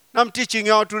 Now I'm teaching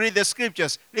you how to read the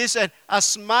scriptures. Listen,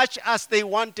 as much as they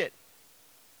wanted.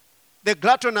 The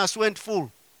gluttonous went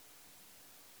full.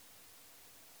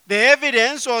 The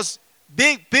evidence was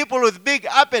big people with big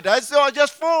appetites. They were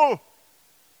just full.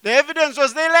 The evidence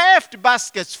was they left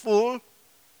baskets full.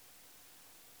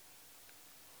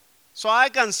 So I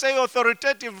can say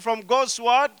authoritatively from God's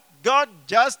word, God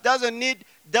just doesn't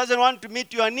want to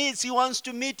meet your needs. He wants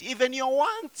to meet even your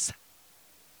wants.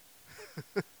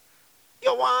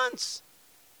 Your wants.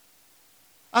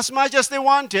 As much as they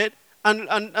wanted.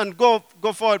 And go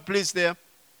forward, please, there.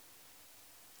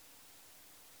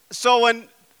 So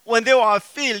when they were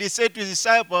filled, he said to his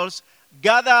disciples,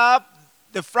 gather up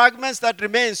the fragments that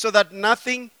remain so that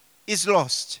nothing is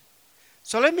lost.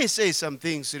 So let me say some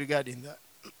things regarding that.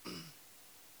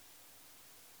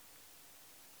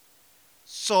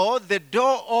 So the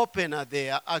door opener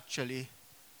there actually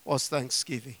was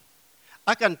thanksgiving.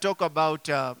 I can talk about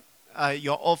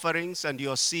your offerings and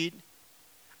your seed.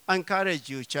 I encourage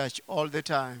you, church, all the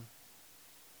time.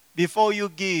 Before you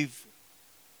give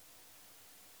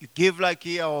like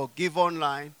here or give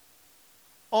online,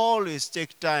 always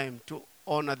take time to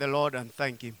honor the Lord and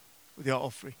thank Him with your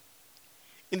offering.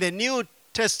 In the New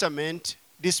Testament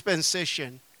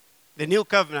dispensation, the New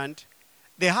Covenant,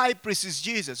 the high priest is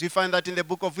Jesus. We find that in the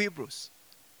book of Hebrews.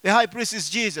 The high priest is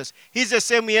Jesus. He's the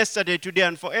same yesterday, today,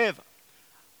 and forever.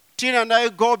 Tina and I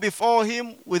go before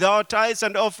Him with our tithes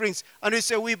and offerings, and we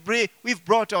say we've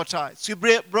brought our tithes,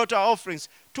 we brought our offerings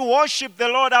to worship the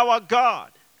Lord our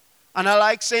God. And I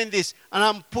like saying this, and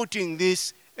I'm putting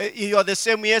this, you're the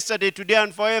same yesterday, today,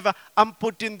 and forever. I'm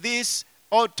putting this,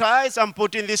 all tithes, I'm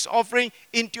putting this offering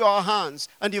into your hands,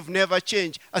 and you've never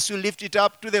changed. As you lift it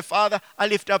up to the Father, I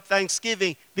lift up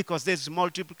thanksgiving, because there's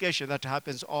multiplication that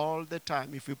happens all the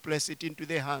time if we place it into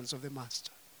the hands of the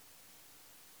Master.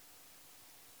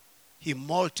 He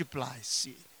multiplies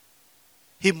seed.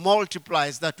 He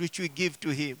multiplies that which we give to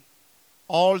Him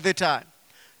all the time.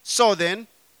 So then,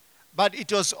 but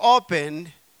it was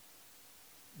opened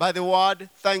by the word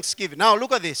thanksgiving. Now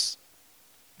look at this.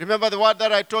 Remember the word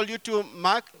that I told you to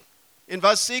mark in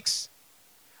verse 6?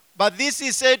 But this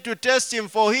he said to test him,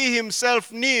 for he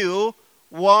himself knew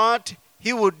what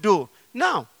he would do.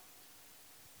 Now,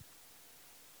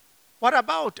 what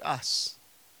about us?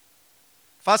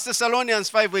 1 Thessalonians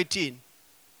 5:18.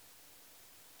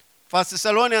 1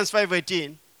 Thessalonians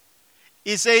 5:18.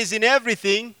 It says, in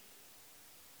everything,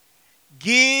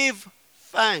 give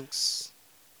thanks.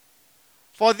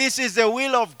 For this is the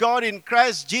will of God in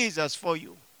Christ Jesus for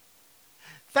you.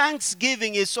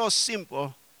 Thanksgiving is so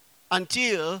simple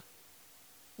until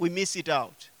we miss it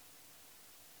out.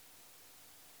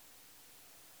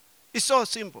 It's so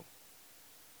simple.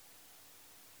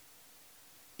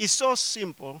 It's so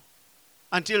simple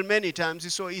until many times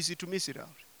it's so easy to miss it out.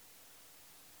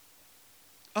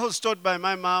 I was taught by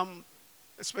my mom,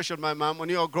 especially my mom, when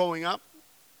you are growing up,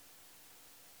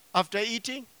 after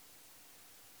eating,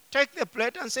 take the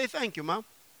plate and say, thank you, Mom.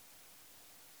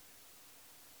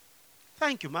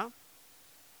 Thank you, Mom.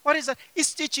 What is that?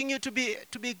 It's teaching you to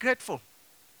be grateful.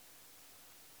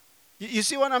 You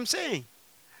see what I'm saying?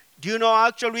 Do you know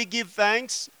actually we give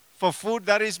thanks for food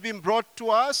that is being brought to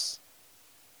us?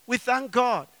 We thank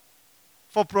God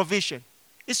for provision.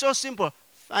 It's so simple.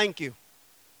 Thank you.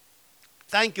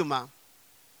 Thank you, Mom.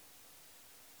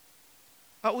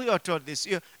 We are taught this.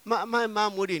 My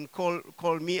mom wouldn't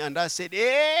call me and I said,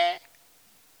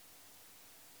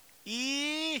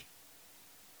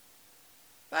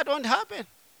 that won't happen.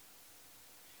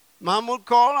 Mom would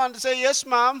call and say, yes,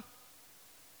 Mom.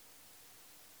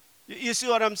 You see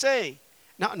what I'm saying?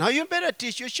 Now you better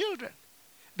teach your children,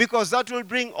 because that will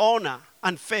bring honor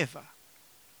and favor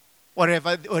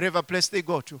wherever place they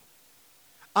go to.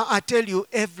 I tell you,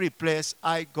 every place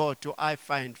I go to, I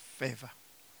find favor.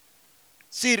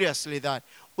 Seriously, that.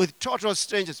 With total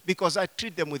strangers, because I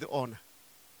treat them with honor.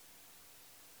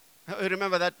 I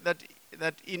remember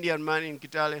that Indian man in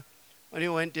Kitale, when he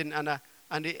went in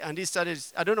and he started,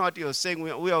 I don't know what he was saying.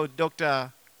 We are with Dr.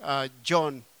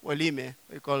 John Walime.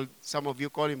 Some of you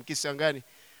call him Kisangani.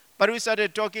 But we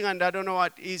started talking, and I don't know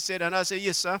what he said. And I said,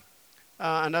 yes, sir.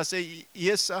 And I said,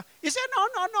 yes, sir. He said,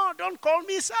 no, don't call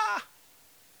me, sir.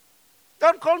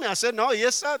 Don't call me. I said, no,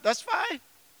 yes, sir, that's fine.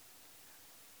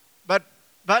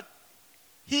 But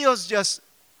he was just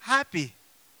happy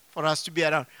for us to be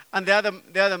around. And the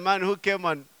other man who came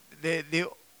on, the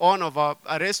owner of a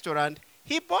restaurant,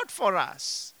 he bought for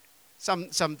us some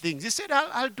things. He said,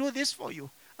 I'll do this for you.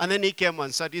 And then he came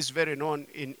and sat. He's very known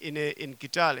in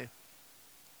Kitale.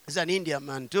 He's an Indian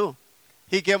man too.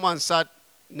 He came and sat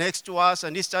next to us,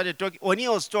 and he started talking. When he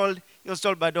was told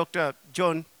by Dr.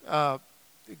 John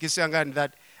Kisangani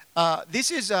that this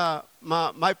is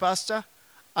my pastor,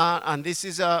 and this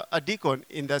is a deacon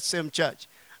in that same church.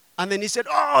 And then he said,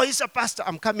 oh, he's a pastor.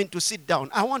 I'm coming to sit down.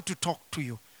 I want to talk to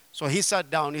you. So he sat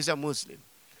down. He's a Muslim.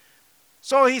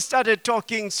 So he started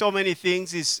talking so many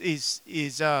things.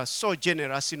 He's so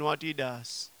generous in what he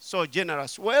does. So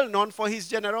generous. Well known for his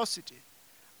generosity.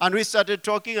 And we started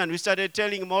talking, and we started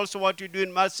telling him also what we do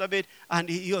in Marsabit. And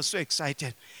he was so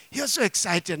excited. He was so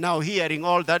excited now hearing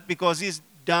all that, because he's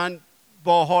done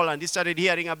borehole, and he started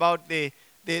hearing about the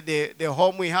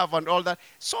home we have and all that.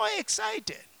 So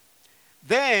excited.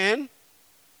 Then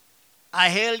I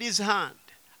held his hand.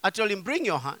 I told him, bring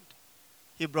your hand.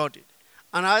 He brought it.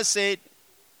 And I said,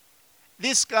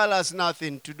 this color has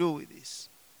nothing to do with this.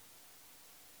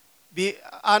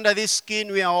 Under this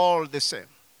skin, we are all the same.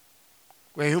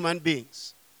 We're human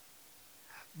beings.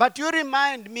 But you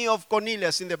remind me of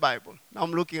Cornelius in the Bible. Now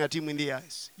I'm looking at him in the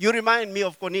eyes. You remind me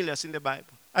of Cornelius in the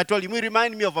Bible. I told him, you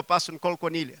remind me of a person called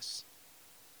Cornelius.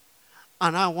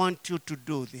 And I want you to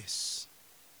do this.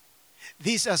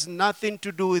 This has nothing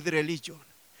to do with religion.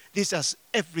 This has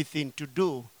everything to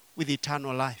do with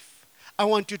eternal life. I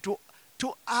want you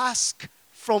to ask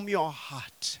from your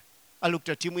heart. I looked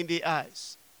at him in the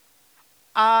eyes.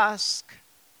 Ask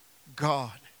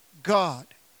God,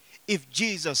 if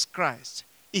Jesus Christ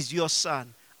is your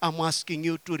son, I'm asking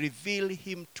you to reveal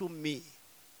him to me.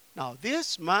 Now,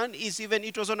 this man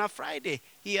it was on a Friday.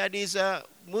 He had his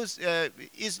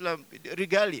Islam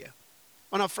regalia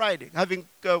on a Friday, having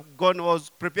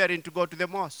was preparing to go to the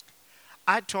mosque.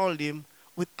 I told him,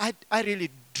 I really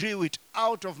drew it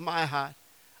out of my heart.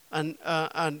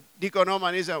 And Deacon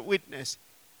Oman is a witness.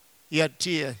 He had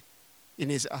tears in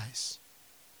his eyes.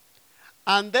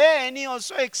 And then he was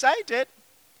so excited,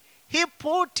 he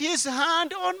put his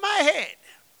hand on my head.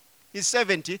 He's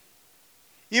 70.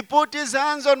 He put his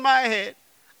hands on my head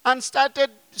and started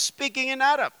speaking in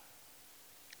Arab.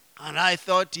 And I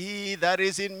thought, he that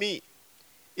is in me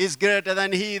is greater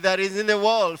than he that is in the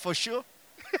world, for sure.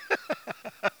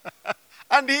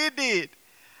 And he did.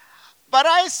 But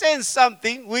I sensed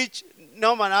something which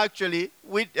Norman actually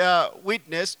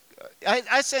witnessed.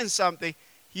 I sensed something.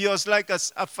 He was like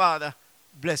a father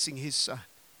blessing his son.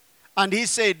 And he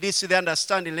said this to the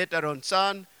understanding later on,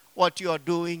 son, what you are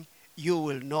doing, you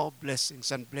will know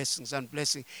blessings and blessings and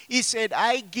blessings. He said,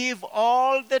 I give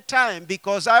all the time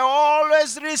because I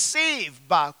always receive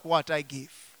back what I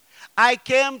give. I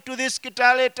came to this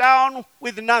Kitale town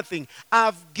with nothing.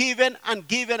 I've given and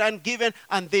given and given,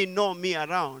 and they know me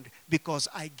around because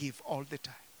I give all the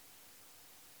time.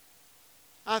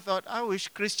 I thought, I wish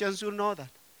Christians will know that.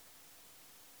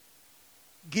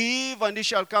 Give and it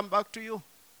shall come back to you.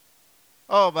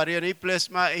 Oh, but when he placed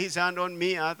his hand on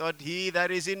me, I thought, he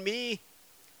that is in me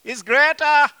is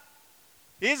greater.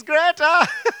 He's greater.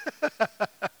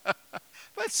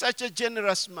 But such a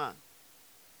generous man.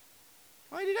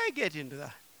 Why did I get into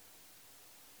that?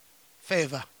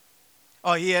 Favor.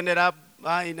 Oh, he ended up,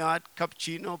 at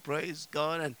cappuccino, praise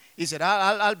God. And he said,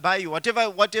 I'll buy you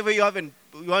whatever you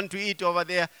want to eat over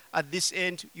there at this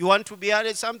end. You want to be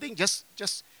added something? Just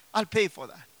I'll pay for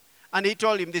that. And he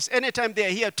told him this. Anytime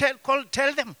they're here,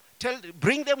 tell them.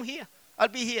 Bring them here. I'll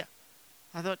be here.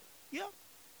 I thought, yeah.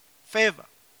 Favor.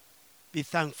 Be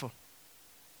thankful.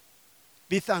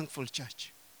 Be thankful,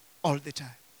 church. All the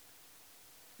time.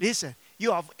 Listen,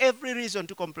 you have every reason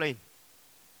to complain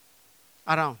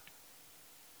around.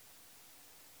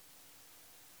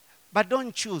 But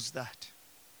don't choose that.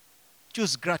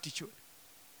 Choose gratitude.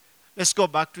 Let's go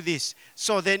back to this.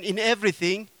 So then in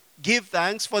everything, give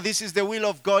thanks, for this is the will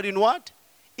of God in what?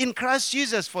 In Christ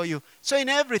Jesus for you. So in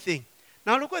everything.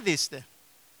 Now look at this then.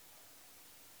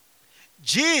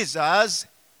 Jesus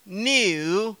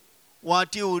knew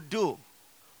what he would do.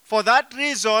 For that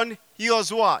reason, he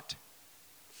was what?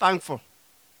 Thankful.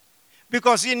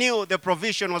 Because he knew the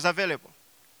provision was available.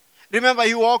 Remember,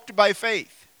 he walked by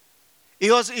faith.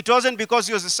 It wasn't because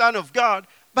he was the Son of God,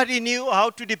 but he knew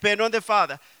how to depend on the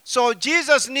Father. So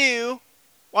Jesus knew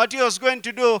what he was going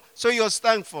to do, so he was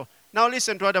thankful. Now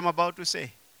listen to what I'm about to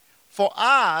say. For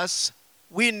us,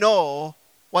 we know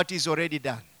what is already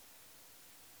done.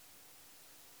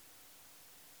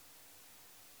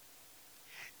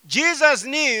 Jesus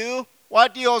knew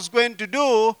what he was going to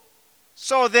do,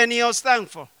 so then he was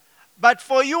thankful. But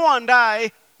for you and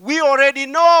I, we already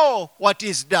know what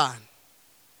is done.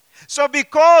 So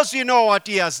because you know what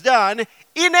he has done,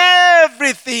 in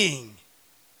everything,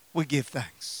 we give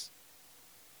thanks.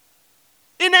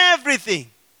 In everything.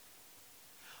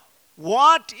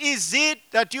 What is it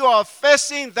that you are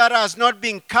facing that has not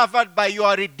been covered by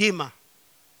your Redeemer?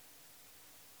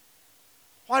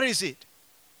 What is it?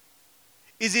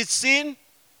 Is it sin?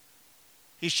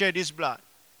 He shed his blood.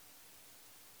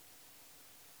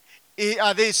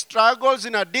 Are there struggles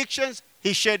and addictions?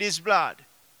 He shed his blood.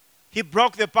 He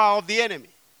broke the power of the enemy.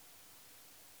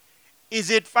 Is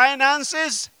it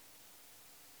finances?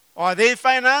 Or are they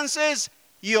finances?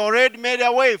 He already made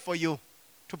a way for you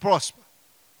to prosper.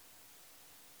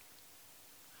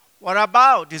 What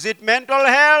about? Is it mental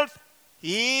health?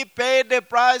 He paid the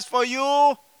price for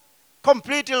you.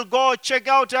 Completely go check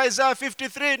out Isaiah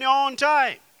 53 in your own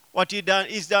time. What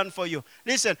he's done for you.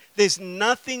 Listen, there's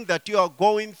nothing that you are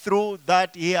going through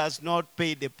that he has not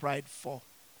paid the price for.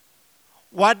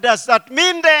 What does that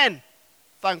mean then?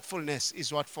 Thankfulness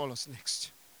is what follows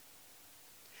next.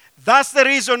 That's the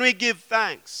reason we give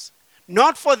thanks.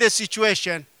 Not for the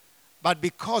situation, but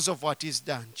because of what he's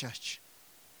done, church.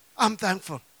 I'm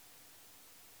thankful.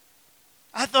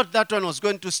 I thought that one was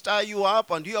going to stir you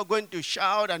up and you are going to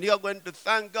shout and you are going to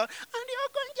thank God and you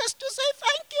are going just to say,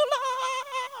 thank you,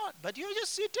 Lord. But you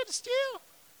just seated still.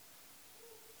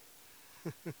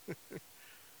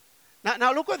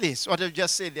 Now look at this, what I've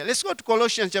just said there. Let's go to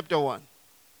Colossians chapter 1.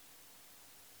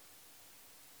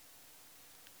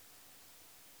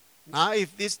 Now,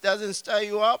 if this doesn't stir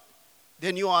you up,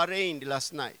 then you are rained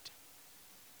last night.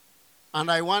 And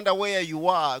I wonder where you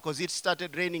are because it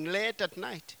started raining late at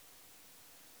night.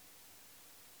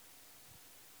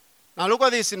 Now look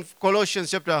at this in Colossians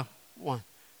chapter 1.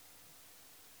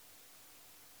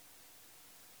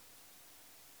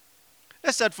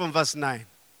 Let's start from verse 9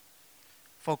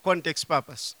 for context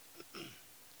purpose.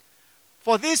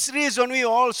 For this reason we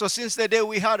also, since the day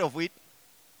we heard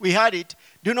it,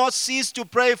 do not cease to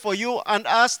pray for you and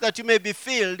ask that you may be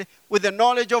filled with the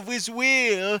knowledge of his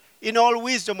will in all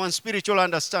wisdom and spiritual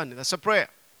understanding. That's a prayer.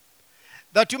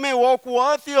 That you may walk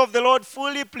worthy of the Lord,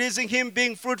 fully pleasing him,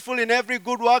 being fruitful in every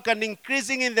good work and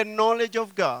increasing in the knowledge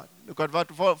of God. Look at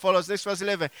what follows next, verse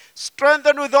 11.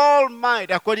 Strengthened with all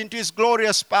might according to his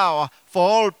glorious power for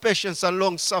all patience and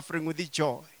long suffering with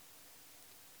joy.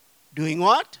 Doing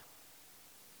what?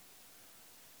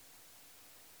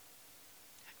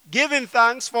 Giving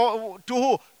thanks to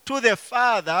who? To the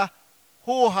Father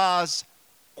who has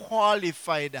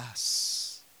qualified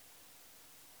us.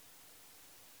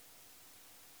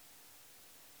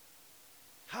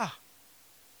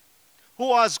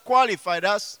 who has qualified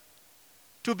us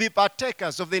to be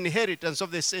partakers of the inheritance of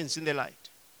the saints in the light.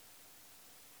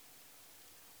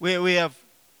 We have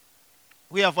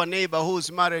a neighbor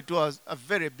who's married to a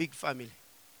very big family.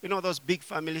 You know those big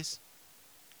families?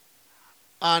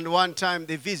 And one time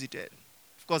they visited.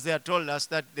 Of course, they had told us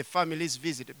that the families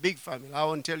visited. Big family. I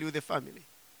won't tell you the family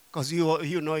because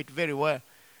you know it very well.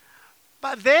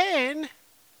 But then,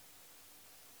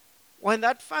 when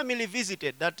that family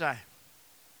visited that time,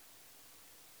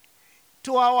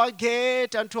 to our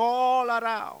gate and to all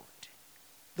around,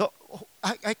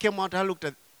 I came out, I looked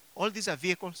at, all these are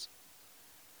vehicles.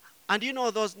 And you know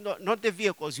those, not the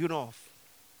vehicles you know of.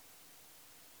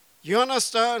 You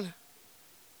understand?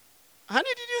 Honey,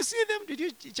 did you see them? Did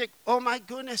you check? Oh my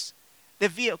goodness. The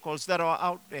vehicles that are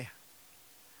out there.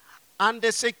 And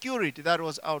the security that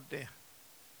was out there.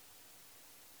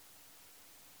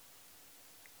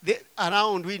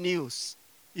 Around we news,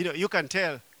 you know, you can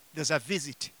tell there's a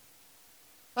visit.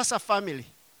 That's a family.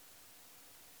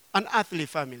 An earthly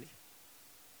family.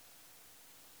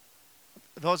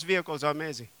 Those vehicles are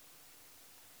amazing.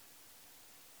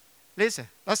 Listen,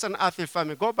 that's an earthly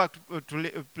family. Go back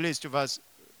to please to verse,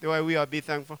 the way we are be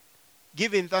thankful.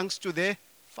 Giving thanks to the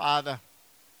Father.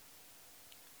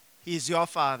 He is your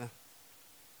Father.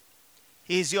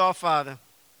 He is your Father.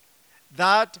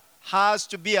 That has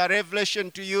to be a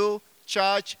revelation to you,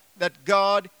 church, that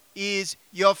God is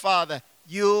your Father.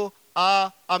 You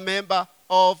are a member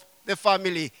of the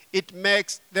family. It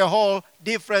makes the whole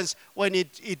difference when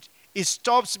it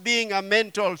stops being a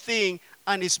mental thing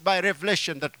and it's by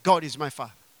revelation that God is my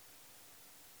Father.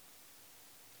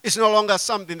 It's no longer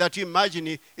something that you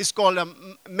imagine. It's called a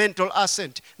mental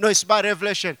assent. No, it's by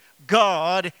revelation.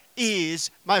 God is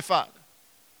my Father.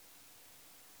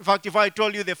 In fact, if I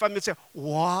told you the family, say,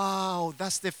 wow,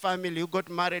 that's the family who got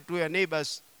married to your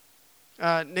neighbor's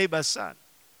son.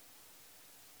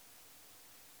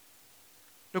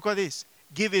 Look at this.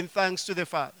 Giving thanks to the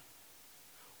Father.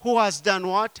 Who has done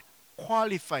what?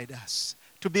 Qualified us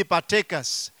to be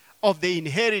partakers of the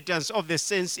inheritance of the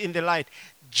saints in the light.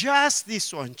 Just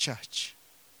this one, church.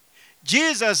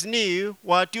 Jesus knew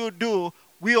what you do.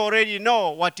 We already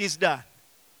know what is done.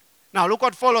 Now look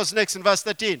what follows next in verse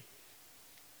 13.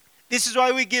 This is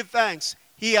why we give thanks.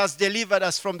 He has delivered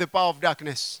us from the power of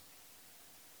darkness.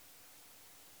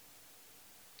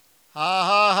 Ha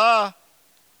ha ha.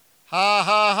 Ha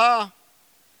ha ha.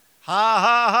 Ha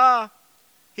ha ha.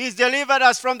 He's delivered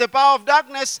us from the power of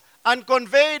darkness and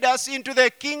conveyed us into the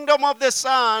kingdom of the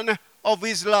Son of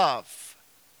his love.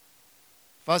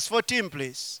 Verse 14,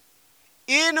 please.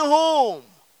 In whom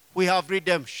we have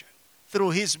redemption through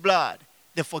his blood,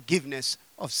 the forgiveness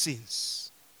of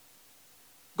sins.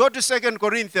 Go to 2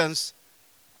 Corinthians.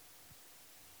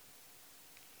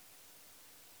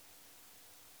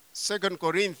 2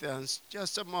 Corinthians,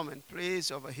 just a moment,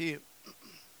 please, over here.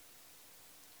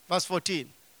 Verse 14.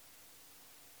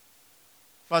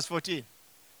 Verse 14.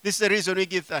 This is the reason we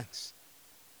give thanks.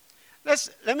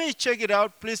 Let me check it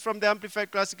out, please, from the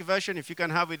Amplified Classic Version, if you can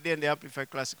have it there in the Amplified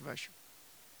Classic Version.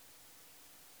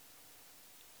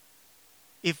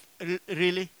 If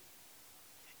really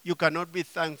you cannot be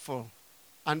thankful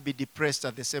and be depressed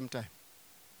at the same time.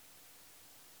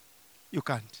 You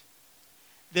can't.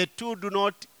 The two do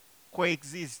not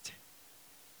coexist.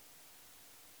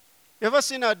 You ever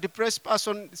seen a depressed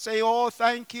person say, oh,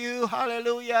 thank you,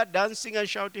 hallelujah, dancing and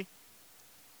shouting?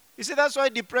 You see, that's why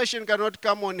depression cannot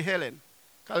come on Helen.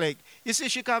 Colleague. You see,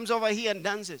 she comes over here and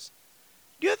dances.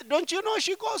 Don't you know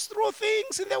she goes through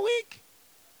things in the week?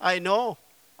 I know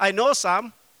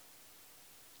some.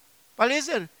 But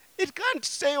listen, it can't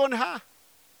stay on her.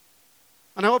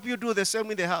 And I hope you do the same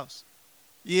in the house.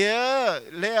 Yeah,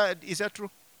 Leah, is that true?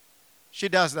 She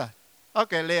does that.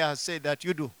 Okay, Leah has said that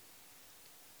you do.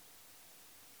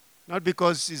 Not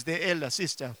because she's the elder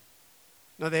sister.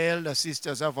 No, the elder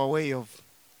sisters have a way of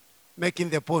making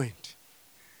the point.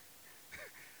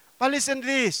 But listen to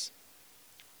this.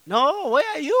 No, where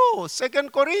are you? 2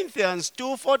 Corinthians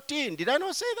 2:14. Did I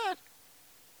not say that?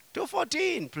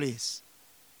 2:14, please.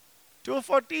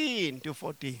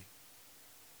 2:14.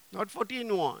 Not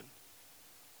 14:1.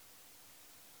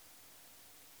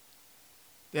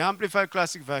 The Amplified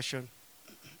Classic Version.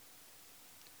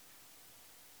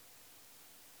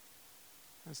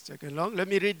 Let's take it long. Let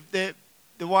me read the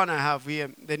one I have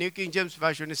here. The New King James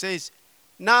Version. It says,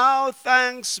 now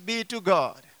thanks be to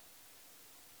God.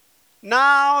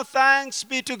 Now thanks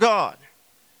be to God.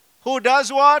 Who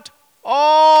does what?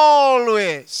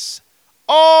 Always.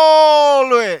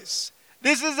 Always.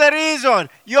 This is the reason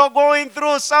you're going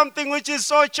through something which is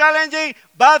so challenging,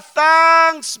 but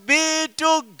thanks be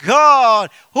to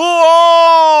God who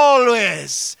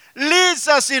always leads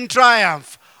us in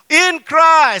triumph. In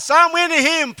Christ, I'm in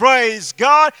Him, praise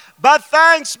God. But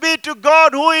thanks be to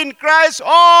God who in Christ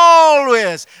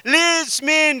always leads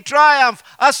me in triumph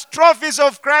as trophies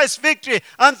of Christ's victory,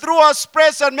 and through us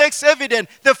spreads and makes evident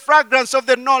the fragrance of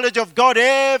the knowledge of God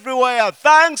everywhere.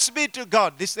 Thanks be to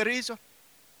God. This is the reason.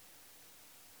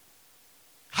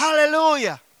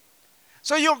 Hallelujah.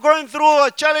 So you're going through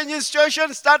a challenging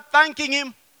situation, start thanking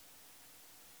Him.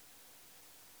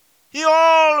 He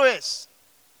always.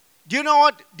 Do you know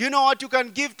what you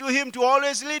can give to Him to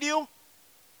always lead you?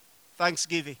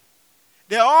 Thanksgiving.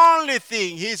 The only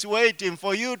thing He's waiting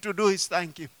for you to do is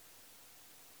thank Him.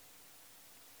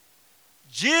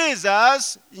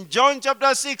 Jesus, in John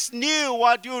chapter 6, knew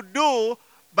what you do,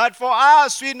 but for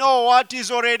us, we know what is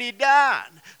already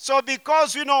done. So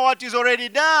because we know what is already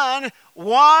done,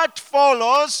 what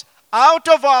follows out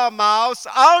of our mouths,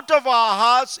 out of our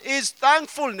hearts, is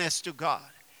thankfulness to God.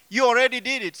 You already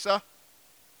did it, sir.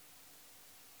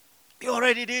 You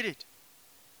already did it.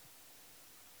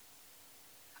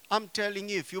 I'm telling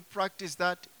you, if you practice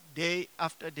that day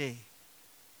after day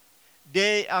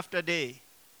after day,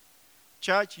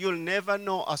 church, you'll never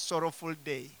know a sorrowful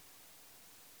day.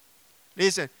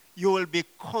 Listen, you will be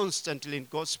constantly in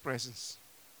God's presence.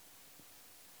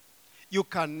 You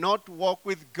cannot walk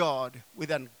with God with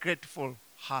an ungrateful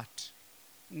heart.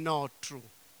 Not true.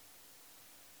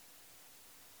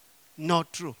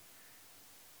 Not true.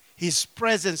 His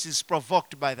presence is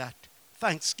provoked by that.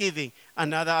 Thanksgiving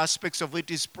and other aspects of it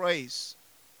is praise.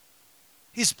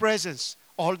 His presence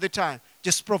all the time.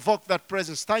 Just provoke that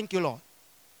presence. Thank you, Lord.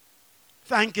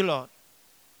 Thank you, Lord.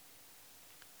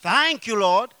 Thank you,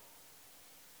 Lord.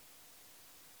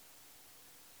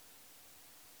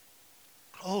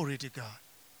 Glory to God.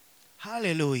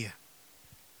 Hallelujah.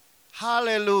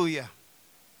 Hallelujah.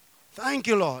 Thank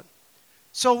you, Lord.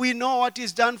 So we know what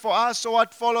is done for us. So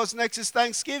what follows next is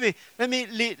thanksgiving. Let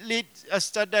me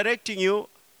start directing you,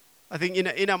 I think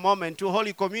in a moment, to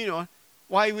Holy Communion,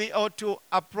 why we ought to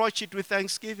approach it with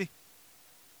thanksgiving.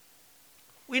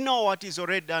 We know what is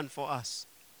already done for us.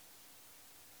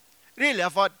 Really,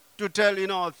 I've had to tell,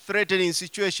 a threatening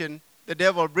situation, the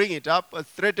devil bring it up, a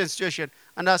threatened situation,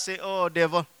 and I say, oh,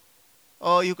 devil,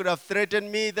 you could have threatened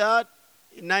me that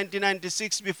in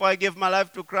 1996 before I gave my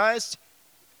life to Christ.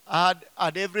 I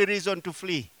had every reason to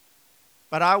flee,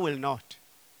 but I will not.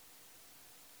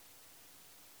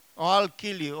 Or I'll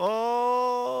kill you.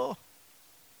 Oh,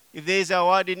 if there is a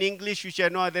word in English which I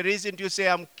know the reason to say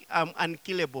I'm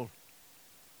unkillable.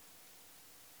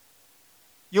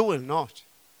 You will not.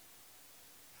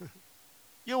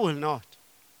 You will not.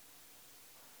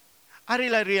 I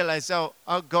really realize how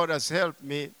God has helped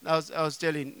me. I was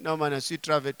telling Norman as we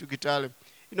traveled to Kitale,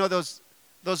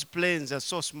 those planes are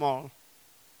so small.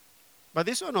 But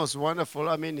this one was wonderful.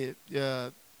 I mean,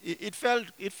 it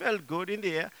felt good in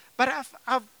the air. But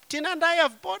Tina and I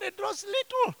have boarded those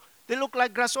little. They look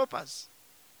like grasshoppers.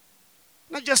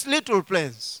 Not just little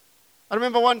planes. I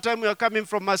remember one time we were coming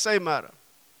from Masai Mara.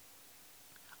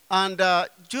 And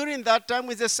during that time,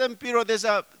 with the same period,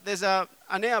 there's an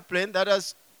airplane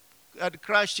that had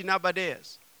crashed in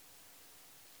Aberdares.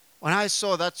 When I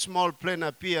saw that small plane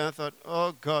appear, I thought,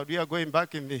 oh God, we are going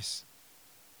back in this.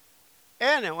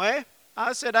 Anyway,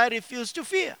 I said, I refuse to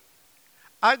fear.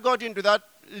 I got into that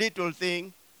little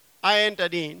thing. I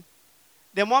entered in.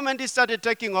 The moment it started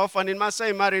taking off, and in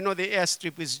Masai Mara, the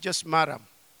airstrip is just Maram.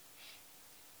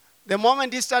 The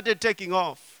moment it started taking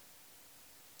off,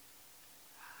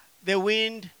 the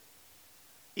wind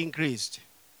increased.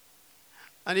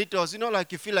 And it was,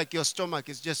 like you feel like your stomach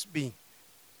is just being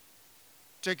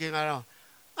taken around.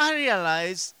 I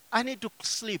realized I need to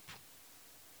sleep.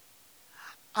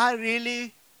 I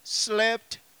really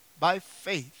slept by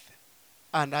faith.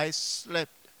 And I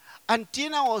slept. And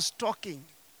Tina was talking.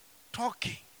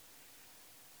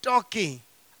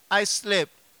 I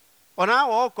slept. When I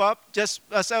woke up, just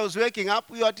as I was waking up,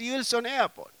 we were at Wilson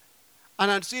Airport. And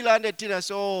until I landed, Tina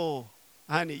said, oh,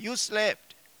 honey, you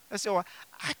slept. I said, well,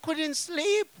 I couldn't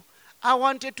sleep. I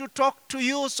wanted to talk to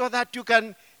you so that you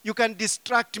can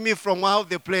distract me from how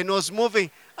the plane was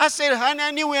moving. I said, honey,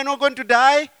 I knew we were not going to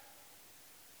die.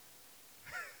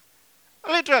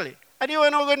 Literally. I knew we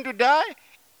were not going to die.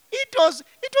 It was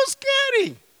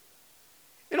scary.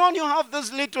 When you have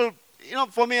those little,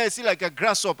 for me, I see like a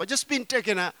grasshopper just being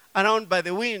taken around by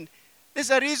the wind. There's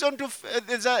a reason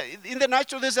in the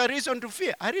natural, there's a reason to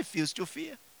fear. I refuse to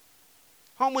fear.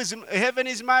 Heaven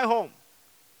is my home.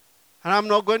 And I'm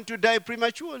not going to die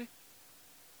prematurely.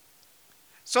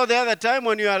 So the other time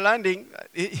when you are landing,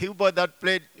 he bought that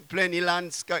plane, he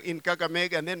lands in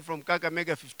Kakamega, and then from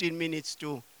Kakamega, 15 minutes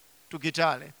to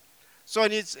Kitale. So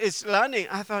when it's learning,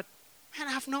 I thought, man,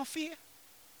 I have no fear.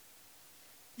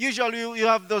 Usually you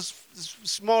have those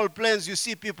small planes, you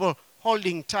see people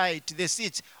holding tight the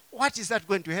seats. What is that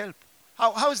going to help?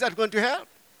 How is that going to help?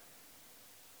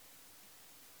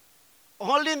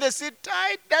 Holding the seat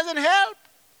tight doesn't help.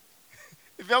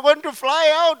 If you're going to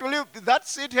fly out, will that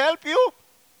seat help you?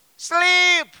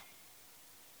 Sleep.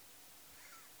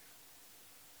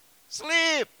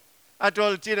 Sleep. I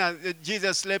told Tina,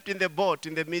 Jesus slept in the boat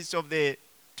in the midst of the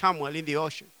turmoil in the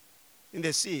ocean, in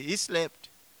the sea. He slept.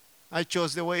 I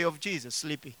chose the way of Jesus,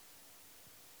 sleeping.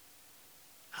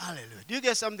 Hallelujah. Do you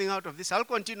get something out of this? I'll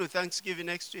continue Thanksgiving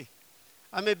next week.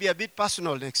 I may be a bit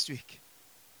personal next week.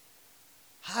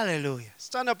 Hallelujah.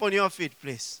 Stand up on your feet,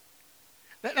 please.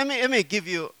 Let me give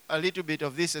you a little bit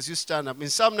of this as you stand up. In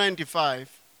Psalm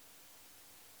 95,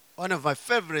 one of my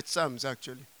favorite Psalms,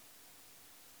 actually.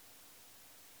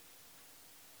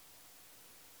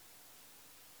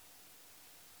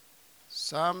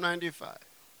 Psalm 95.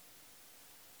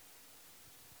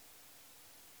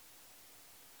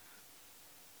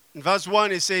 In verse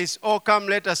 1 it says, "Oh, come,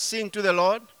 let us sing to the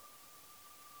Lord.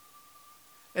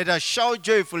 Let us shout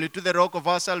joyfully to the rock of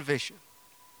our salvation."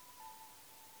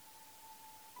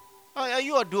 Oh, are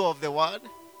you a doer of the word?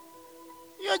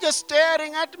 You're just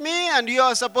staring at me and you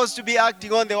are supposed to be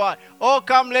acting on the word. Oh,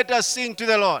 come, let us sing to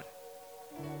the Lord.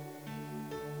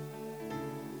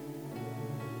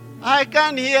 I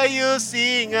can hear you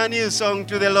sing a new song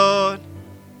to the Lord.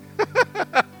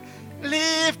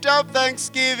 Lift up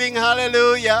thanksgiving,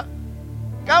 hallelujah.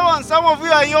 Come on, some of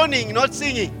you are yawning, not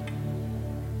singing.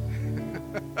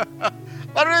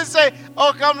 But we say,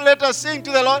 oh, come, let us sing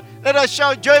to the Lord. Let us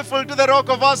shout joyful to the rock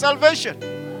of our salvation.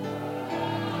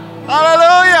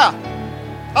 Hallelujah.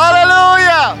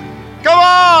 Hallelujah. Come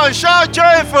on, shout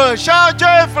joyful, shout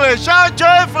joyfully, shout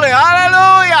joyfully.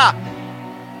 Hallelujah.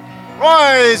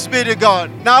 Praise be to God.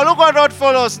 Now look what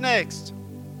follows next.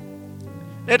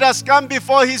 Let us come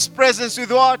before His presence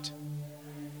with what?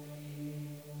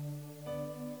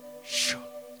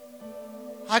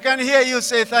 I can hear you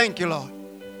say, thank you, Lord.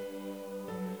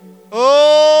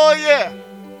 Oh, yeah.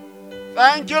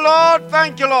 Thank you, Lord.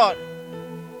 Thank you, Lord.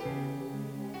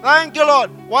 Thank you, Lord.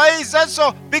 Why is that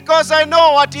so? Because I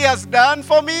know what He has done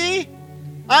for me.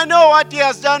 I know what He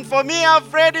has done for me.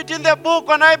 I've read it in the book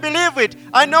and I believe it.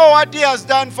 I know what He has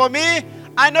done for me.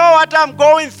 I know what I'm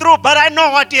going through, but I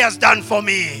know what He has done for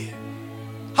me.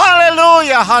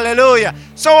 Hallelujah, hallelujah.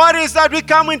 So what is that? We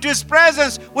come into His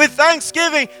presence with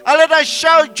thanksgiving and let us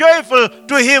shout joyful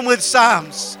to Him with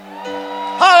psalms.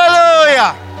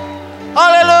 Hallelujah.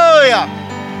 Hallelujah.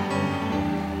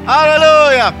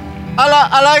 Hallelujah.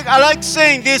 I like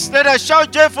saying this. Let us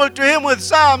shout joyful to Him with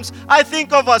psalms. I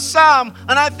think of a psalm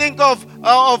and I think of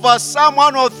a Psalm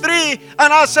 103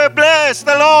 and I say, bless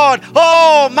the Lord,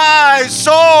 oh my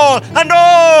soul, and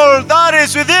all that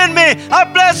is within me. I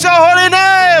bless your holy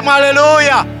name.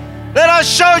 Hallelujah. Let us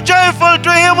shout joyful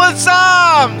to Him with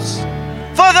psalms.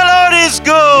 For the Lord is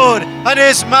good and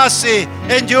His mercy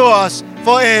endures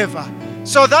forever.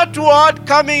 So that word,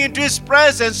 coming into His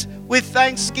presence with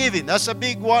thanksgiving, that's a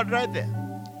big word right there.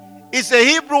 It's a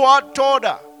Hebrew word,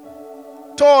 toda.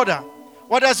 Toda.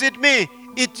 What does it mean?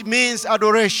 It means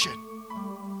adoration.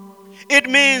 It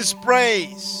means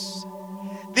praise.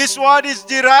 This word is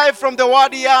derived from the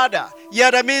word yada.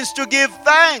 Yada means to give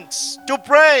thanks, to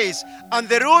praise. And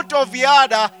the root of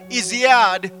yada is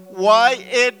yad,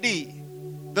 Y-A-D.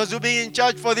 Those who've been in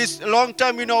church for this long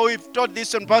time, you know, we've taught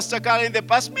this on Pastor Carl in the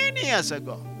past many years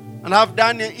ago. And have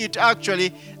done it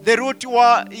actually. The root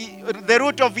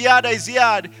of yada is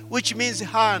yad, which means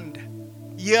hand.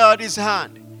 Yad is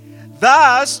hand.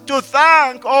 Thus, to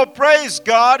thank or praise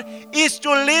God is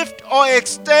to lift or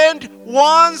extend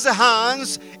one's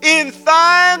hands in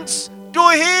thanks to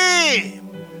Him.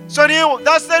 So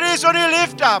that's the reason you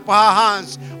lift up our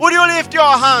hands. Would you lift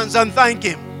your hands and thank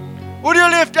Him? Would you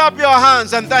lift up your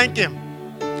hands and thank Him?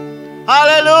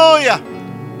 Hallelujah.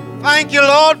 Thank you,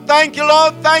 Lord. Thank you,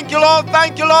 Lord. Thank you, Lord.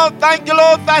 Thank you, Lord. Thank you,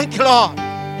 Lord. Thank you, Lord.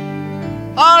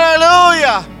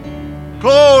 Hallelujah.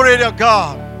 Glory to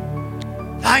God.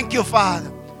 Thank you,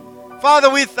 Father.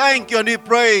 Father, we thank you and we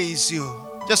praise you.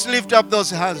 Just lift up those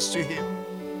hands to Him.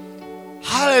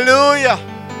 Hallelujah.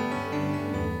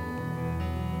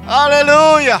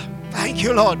 Hallelujah. Thank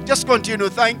you, Lord. Just continue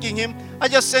thanking Him. I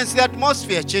just sense the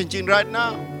atmosphere changing right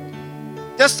now.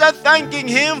 Just start thanking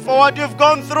Him for what you've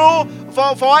gone through,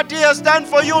 for what He has done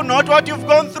for you. Not what you've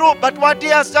gone through, but what He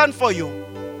has done for you.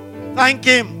 Thank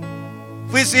Him.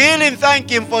 If He's healing, thank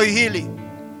Him for healing.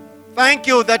 Thank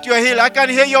you that you're healed. I can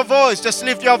hear your voice. Just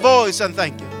lift your voice and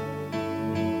thank you.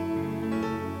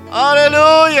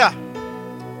 Hallelujah.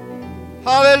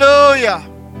 Hallelujah.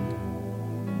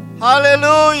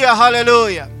 Hallelujah.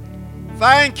 Hallelujah.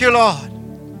 Thank you, Lord.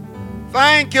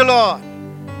 Thank you, Lord.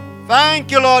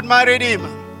 Thank you, Lord, my Redeemer.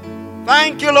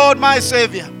 Thank you, Lord, my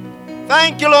Savior.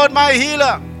 Thank you, Lord, my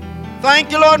healer.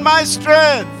 Thank you, Lord, my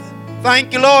strength.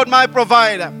 Thank you, Lord, my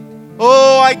provider.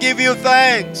 Oh, I give you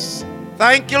thanks.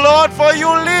 Thank you, Lord, for you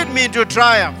lead me to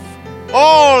triumph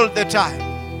all the time.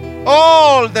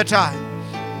 All the time.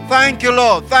 Thank you,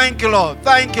 Lord. Thank you, Lord.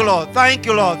 Thank you, Lord. Thank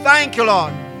you, Lord. Thank you,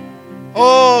 Lord.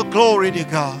 Oh, glory to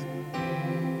God.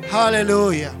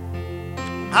 Hallelujah.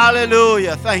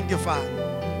 Hallelujah. Thank you, Father.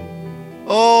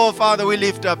 Oh, Father, we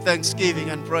lift up thanksgiving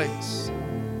and praise.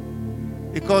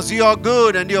 Because you are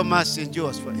good and your mercy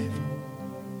endures forever.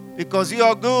 Because you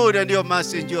are good and your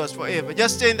mercy endures forever.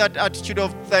 Just stay in that attitude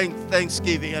of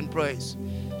thanksgiving and praise.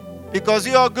 Because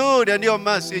you are good and your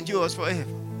mercy endures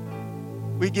forever.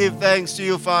 We give thanks to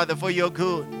you, Father, for your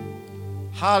good.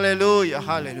 Hallelujah,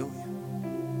 hallelujah.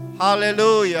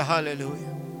 Hallelujah,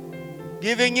 hallelujah.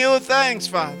 Giving you thanks,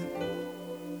 Father.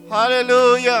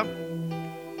 Hallelujah.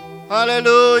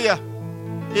 Hallelujah.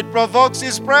 It provokes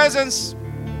His presence.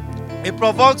 It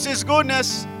provokes His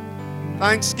goodness.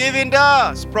 Thanksgiving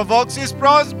does. Provokes His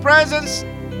presence.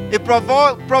 It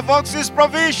provokes His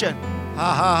provision.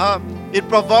 It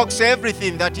provokes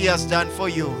everything that He has done for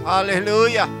you.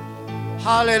 Hallelujah.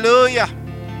 Hallelujah.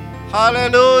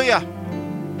 Hallelujah.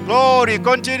 Glory.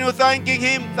 Continue thanking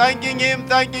Him, thanking Him,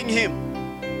 thanking Him.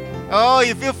 Oh,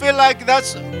 if you feel like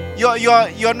that's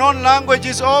your known language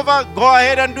is over, go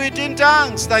ahead and do it in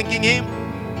tongues, thanking Him.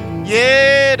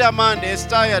 Yeda mande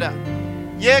estayada.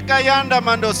 Yekayanda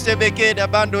mando stebekeda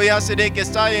bando yasedeke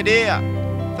stayedea.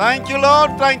 Thank you,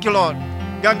 Lord. Thank you, Lord.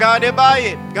 Gangade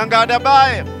baye, gangada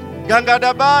baye,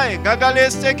 gangada baye,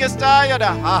 gangalesteke stayada.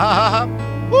 Ha ha ha.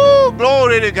 Woo!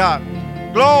 Glory to God.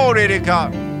 Glory to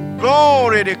God.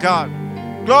 Glory to God.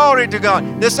 Glory to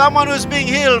God. There's someone who's being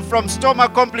healed from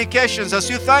stomach complications as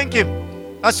you thank Him.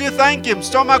 As you thank Him,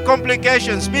 stomach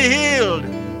complications, be healed.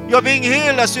 You're being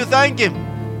healed as you thank Him.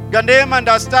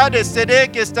 Gandemanda stade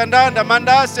sedeke standanda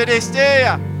manda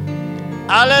sedestea.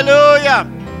 Hallelujah.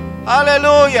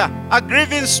 Hallelujah. A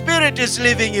grieving spirit is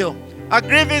leaving you. A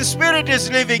grieving spirit is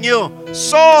leaving you.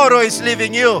 Sorrow is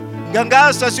leaving you.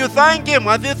 Gangas, as you thank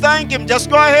Him, just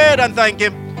go ahead and thank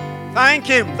Him. Thank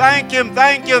Him, thank Him,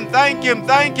 thank Him, thank Him,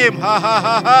 thank Him. Ha ha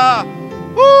ha ha.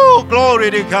 Woo,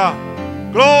 glory to God.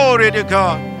 Glory to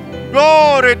God.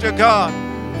 Glory to God.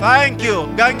 Thank you.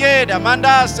 Gangeda,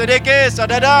 manda, sedeke,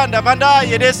 sadadanda, manda,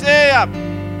 yedesea.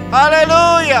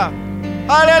 Hallelujah.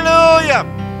 Hallelujah.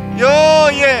 Yo,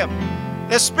 yeah.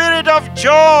 The spirit of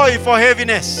joy for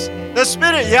heaviness. The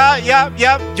spirit, joy,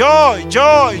 joy,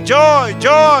 joy, joy,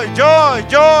 joy,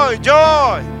 joy,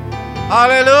 joy.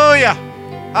 Hallelujah.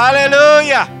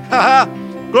 Hallelujah.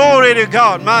 Glory to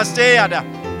God. Master.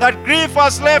 That grief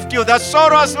has left you, that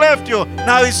sorrow has left you.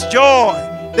 Now it's joy.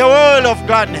 The world of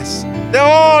gladness. The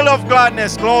world of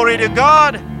gladness. Glory to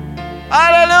God.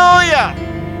 Hallelujah.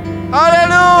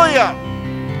 Hallelujah.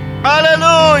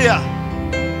 Hallelujah.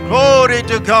 Glory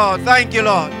to God. Thank you,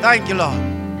 Lord. Thank you, Lord.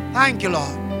 Thank you,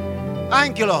 Lord.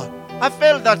 Thank you, Lord. I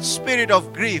felt that spirit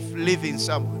of grief leaving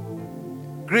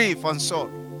someone. Grief and sorrow.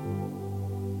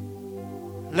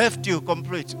 Left you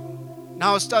completely.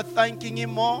 Now start thanking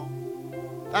Him more.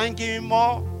 Thanking Him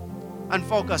more. And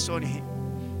focus on Him.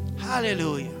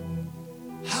 Hallelujah.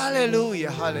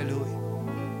 Hallelujah. Hallelujah.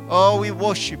 Oh, we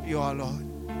worship you, our Lord.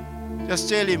 Just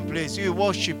tell Him, please. We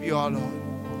worship you, our Lord.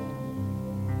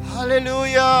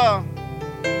 Hallelujah.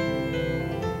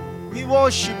 We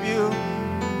worship you.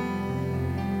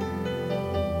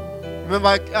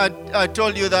 Remember, I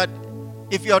told you that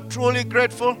if you are truly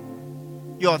grateful,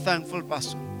 you are a thankful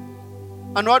person.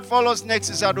 And what follows next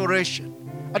is adoration.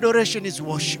 Adoration is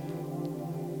worship.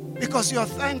 Because you are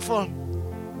thankful.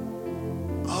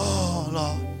 Oh,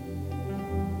 Lord.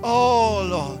 Oh,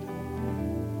 Lord.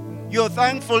 You're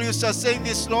thankful. You start saying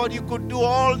this, Lord, you could do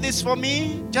all this for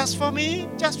me, just for me,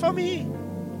 just for me.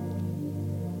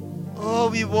 Oh,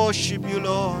 we worship you,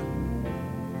 Lord.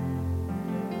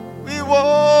 We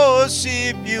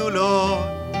worship you, Lord.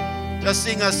 Just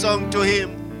sing a song to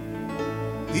Him.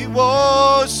 We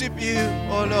worship you,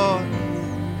 oh Lord.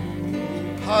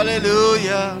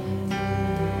 Hallelujah.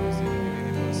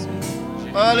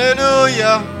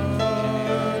 Hallelujah.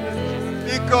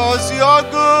 Because you are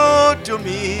good to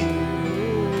me.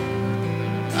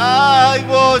 I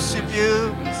worship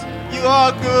you. You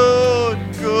are good,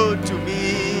 good to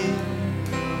me.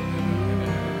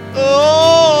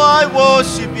 Oh, I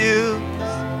worship you.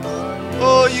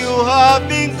 Oh, you have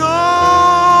been good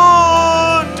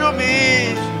to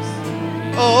me.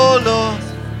 Oh, Lord.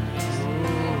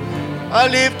 I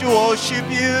live to worship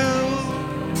you.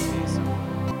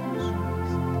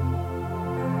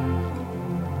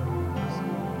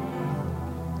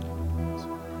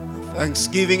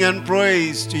 Thanksgiving and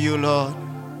praise to you, Lord.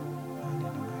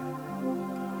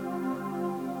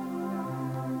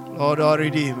 Lord, our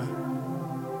Redeemer.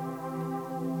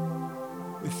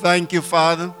 We thank you,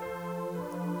 Father.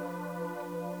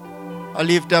 I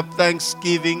lift up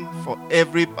thanksgiving for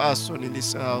every person in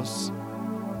this house.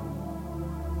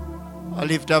 I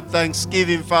lift up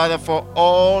thanksgiving, Father, for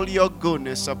all your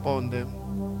goodness upon them.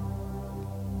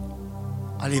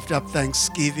 I lift up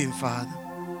thanksgiving, Father,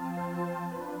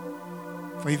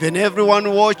 for even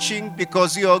everyone watching,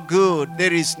 because you are good,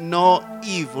 there is no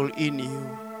evil in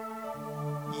you.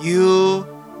 You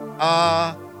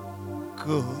are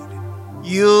good.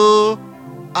 You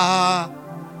are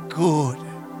good.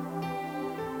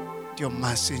 Your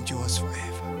mercy endures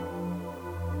forever.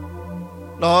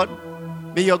 Lord,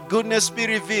 may your goodness be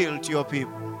revealed to your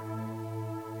people.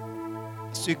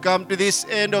 As we come to this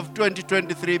end of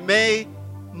 2023, may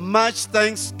much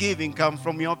thanksgiving come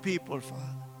from your people, Father,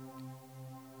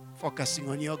 focusing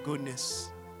on your goodness.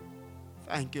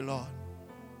 Thank you, Lord.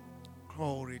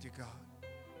 Glory to God.